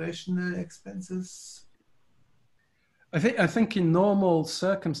operational expenses? I think in normal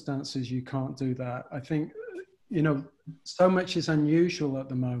circumstances you can't do that. I think, so much is unusual at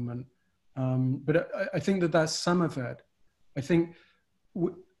the moment, but I think that that's some of it. I think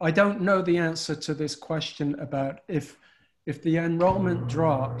I don't know the answer to this question about if the enrollment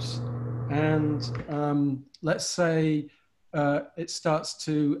drops and let's say it starts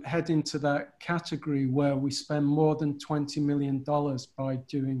to head into that category where we spend more than $20 million by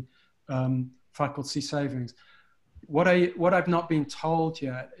doing faculty savings. What I've not been told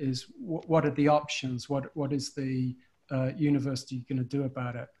yet is what are the options? What is the university going to do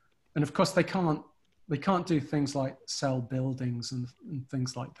about it? And of course they can't do things like sell buildings and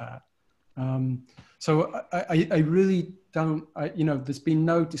things like that. So I really don't, there's been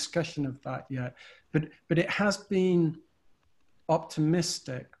no discussion of that yet, but it has been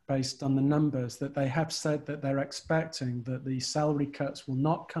optimistic based on the numbers that they have said that they're expecting that the salary cuts will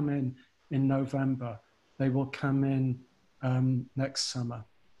not come in November. They will come in next summer.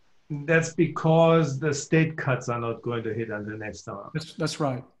 That's because the state cuts are not going to hit until next summer. That's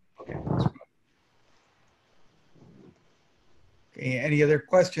right. Okay. Okay, any other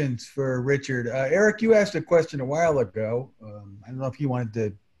questions for Richard? Eric, you asked a question a while ago. I don't know if you wanted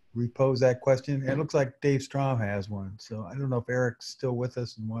to repose that question. It looks like Dave Strom has one. So I don't know if Eric's still with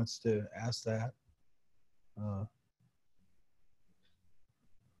us and wants to ask that.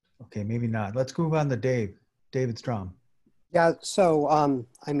 Okay, maybe not. Let's move on to David Strom. Yeah, so,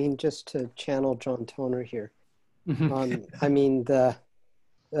 just to channel John Toner here.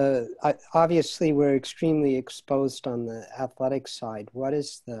 Obviously we're extremely exposed on the athletic side. What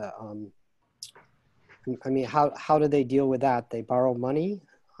is the, how do they deal with that? They borrow money?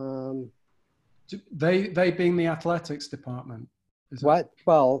 They being the athletics department. What?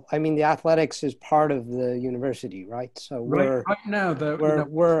 Well, I mean, the athletics is part of the university, right? So right now,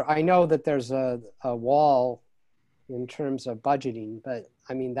 I know that there's a wall in terms of budgeting, but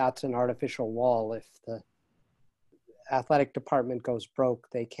I mean, that's an artificial wall. If the athletic department goes broke,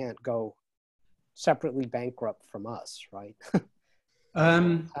 they can't go separately bankrupt from us, right? I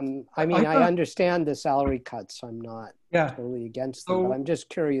mean, I understand the salary cuts. I'm not totally against them, but I'm just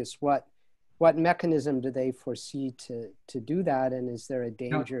curious what mechanism do they foresee to do that? And is there a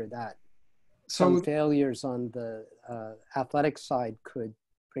danger that some failures on the athletic side could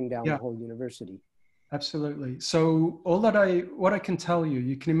bring down the whole university? Absolutely. So what I can tell you,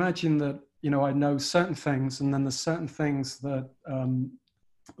 you can imagine that, I know certain things, and then there's certain things that,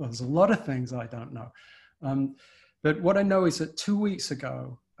 there's a lot of things I don't know. But what I know is that 2 weeks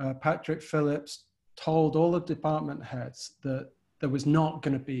ago, Patrick Phillips told all the department heads that there was not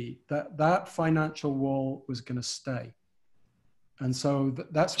going to be, that financial wall was going to stay. And so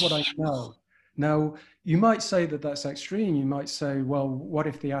that's what I know. Now, you might say that that's extreme. You might say, well, what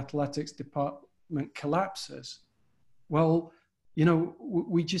if the athletics department collapses? Well,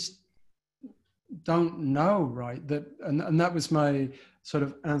 we just don't know, right? And that was my sort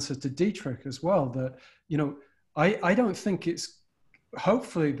of answer to Dietrich as well, that, I don't think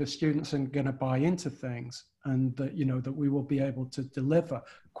hopefully the students are going to buy into things, and that, that we will be able to deliver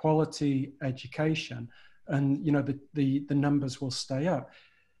quality education, and, the numbers will stay up.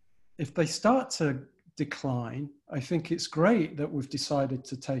 If they start to decline, I think it's great that we've decided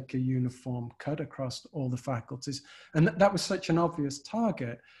to take a uniform cut across all the faculties. And that was such an obvious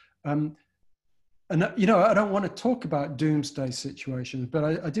target. And, I don't want to talk about doomsday situations, but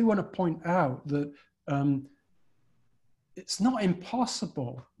I do want to point out that it's not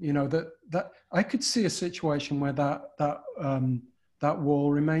impossible, that I could see a situation where that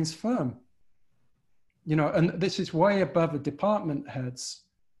wall remains firm, and this is way above a department head's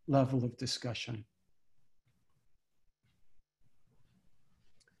level of discussion.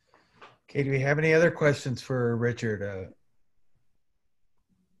 Okay, do we have any other questions for Richard?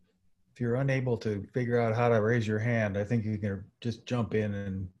 If you're unable to figure out how to raise your hand, I think you can just jump in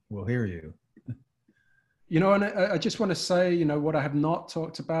and we'll hear you. And I just want to say, what I have not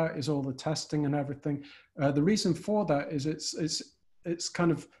talked about is all the testing and everything. The reason for that is it's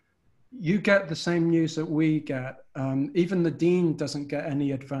kind of, you get the same news that we get. Even the dean doesn't get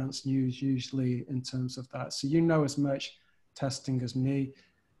any advanced news usually in terms of that. So as much testing as me.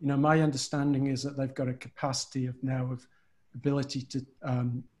 My understanding is that they've got a capacity of ability to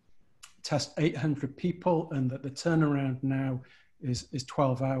test 800 people, and that the turnaround now is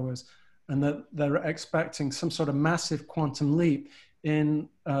 12 hours. And that they're expecting some sort of massive quantum leap in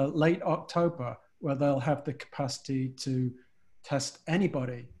late October, where they'll have the capacity to test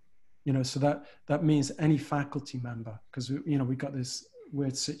anybody. So that means any faculty member, because we've got this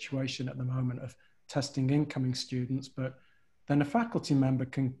weird situation at the moment of testing incoming students, but then a faculty member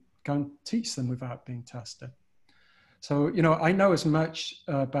can go and teach them without being tested. So I know as much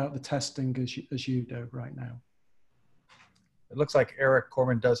about the testing as you do right now. It looks like Eric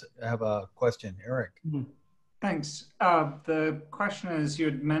Corman does have a question. Eric. Mm-hmm. Thanks. The question is, you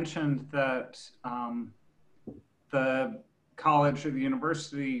had mentioned that the college or the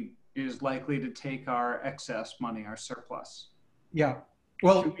university is likely to take our excess money, our surplus. Yeah.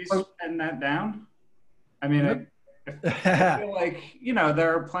 Well, should we spend that down? I mean, I feel like,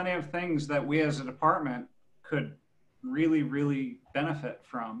 there are plenty of things that we as a department could really, really benefit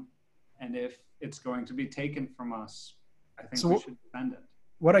from. And if it's going to be taken from us, I think we should spend it.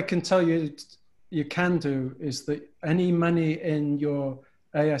 What I can tell you can do is that any money in your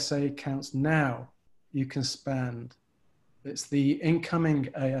ASA accounts now, you can spend. It's the incoming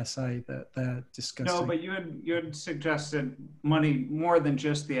ASA that they're discussing. No, but you had suggested money more than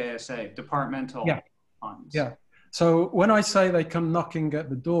just the ASA, departmental funds. Yeah. So when I say they come knocking at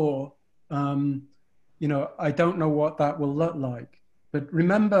the door, I don't know what that will look like. But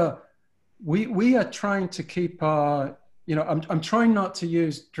remember, we are trying to keep our, I'm trying not to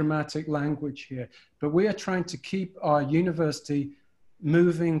use dramatic language here, but we are trying to keep our university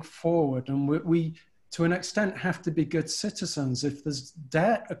moving forward. And we to an extent, have to be good citizens. If there's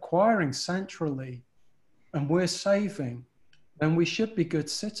debt acquiring centrally and we're saving, then we should be good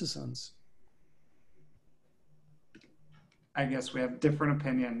citizens. I guess we have different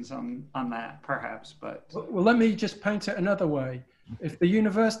opinions on that, perhaps, but... Well, let me just paint it another way. If the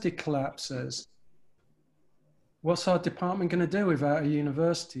university collapses, what's our department going to do without a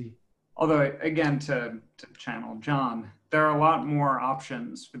university? Although, again, to channel John, there are a lot more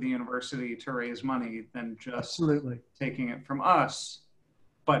options for the university to raise money than just taking it from us.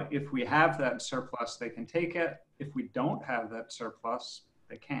 But if we have that surplus, they can take it. if we don't have that surplus,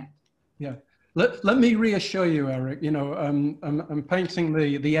 they can't. Yeah. Let me reassure you, Eric, you know, I'm painting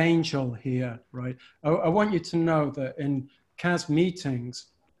the angel here, right? I want you to know that in CAS meetings,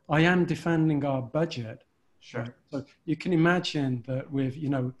 I am defending our budget. Sure. Right? So you can imagine that with, you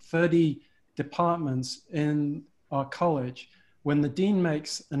know, 30 departments in our college, when the dean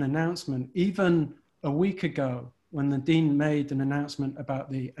makes an announcement, even a week ago, when the dean made an announcement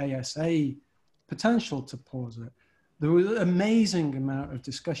about the ASA potential to pause it, there was an amazing amount of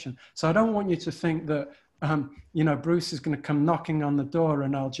discussion. So I don't want you to think that, you know, Bruce is going to come knocking on the door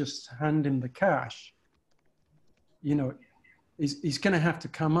and I'll just hand him the cash. You know, he's going to have to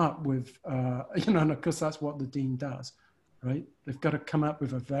come up with, you know, because that's what the dean does, right? They've got to come up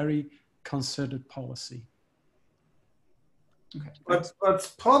with a very considered policy. Okay. What's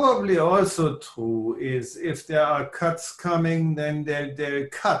probably also true is if there are cuts coming, then they'll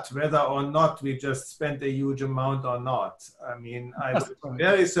cut whether or not we just spent a huge amount or not. I mean, I was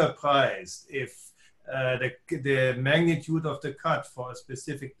very surprised if the magnitude of the cut for a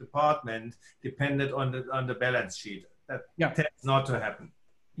specific department depended on the balance sheet. That tends not to happen.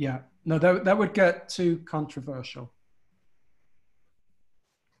 Yeah, no, that would get too controversial.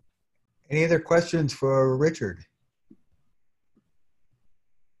 Any other questions for Richard?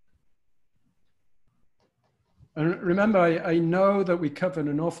 And remember, I know that we covered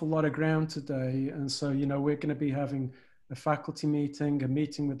an awful lot of ground today. And so, you know, we're going to be having a faculty meeting, a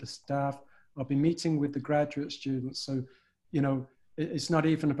meeting with the staff. I'll be meeting with the graduate students. So, you know, it's not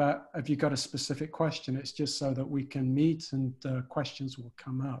even about, have you got a specific question? It's just so that we can meet and questions will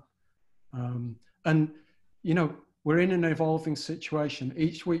come up. And, you know, we're in an evolving situation.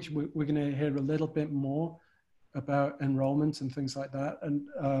 Each week, we're going to hear a little bit more about enrollment and things like that.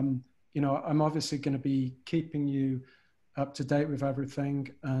 And, you know, I'm obviously going to be keeping you up to date with everything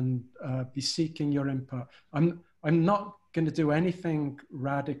and be seeking your input. I'm not going to do anything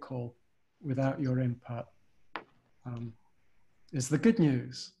radical without your input. Is the good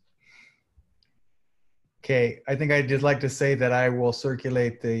news. Okay, I think I'd just like to say that I will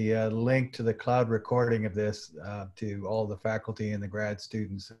circulate the link to the cloud recording of this to all the faculty and the grad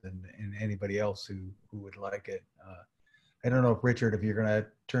students and anybody else who would like it. I don't know if Richard, if you're going to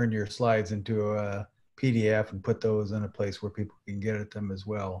turn your slides into a PDF and put those in a place where people can get at them as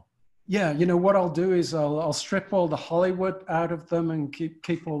well. Yeah, you know, what I'll do is I'll strip all the Hollywood out of them and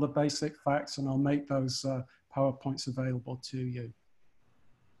keep all the basic facts, and I'll make those PowerPoints available to you.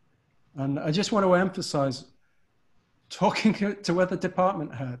 And I just want to emphasize, talking to other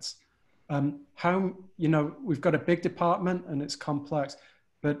department heads, how, you know, we've got a big department and it's complex,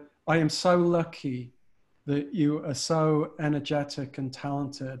 but I am so lucky that you are so energetic and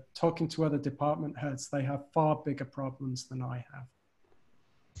talented. Talking to other department heads, they have far bigger problems than I have.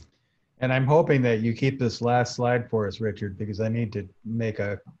 And I'm hoping that you keep this last slide for us, Richard, because I need to make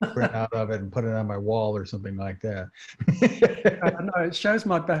a print out of it and put it on my wall or something like that. No, it shows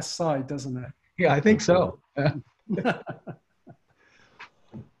my best side, doesn't it? Yeah, I think so.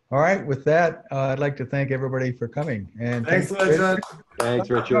 All right, with that, I'd like to thank everybody for coming. And thanks, Richard. Thanks,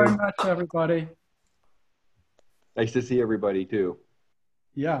 Richard. Thank you very much, everybody. Nice to see everybody too.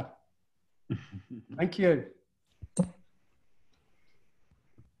 Yeah. Thank you.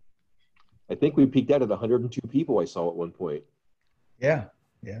 I think we peaked out at 102 people I saw at one point. Yeah,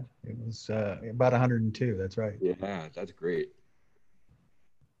 it was about 102, that's right. Yeah, that's great.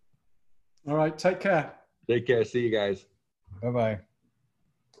 All right, take care. Take care, see you guys. Bye-bye.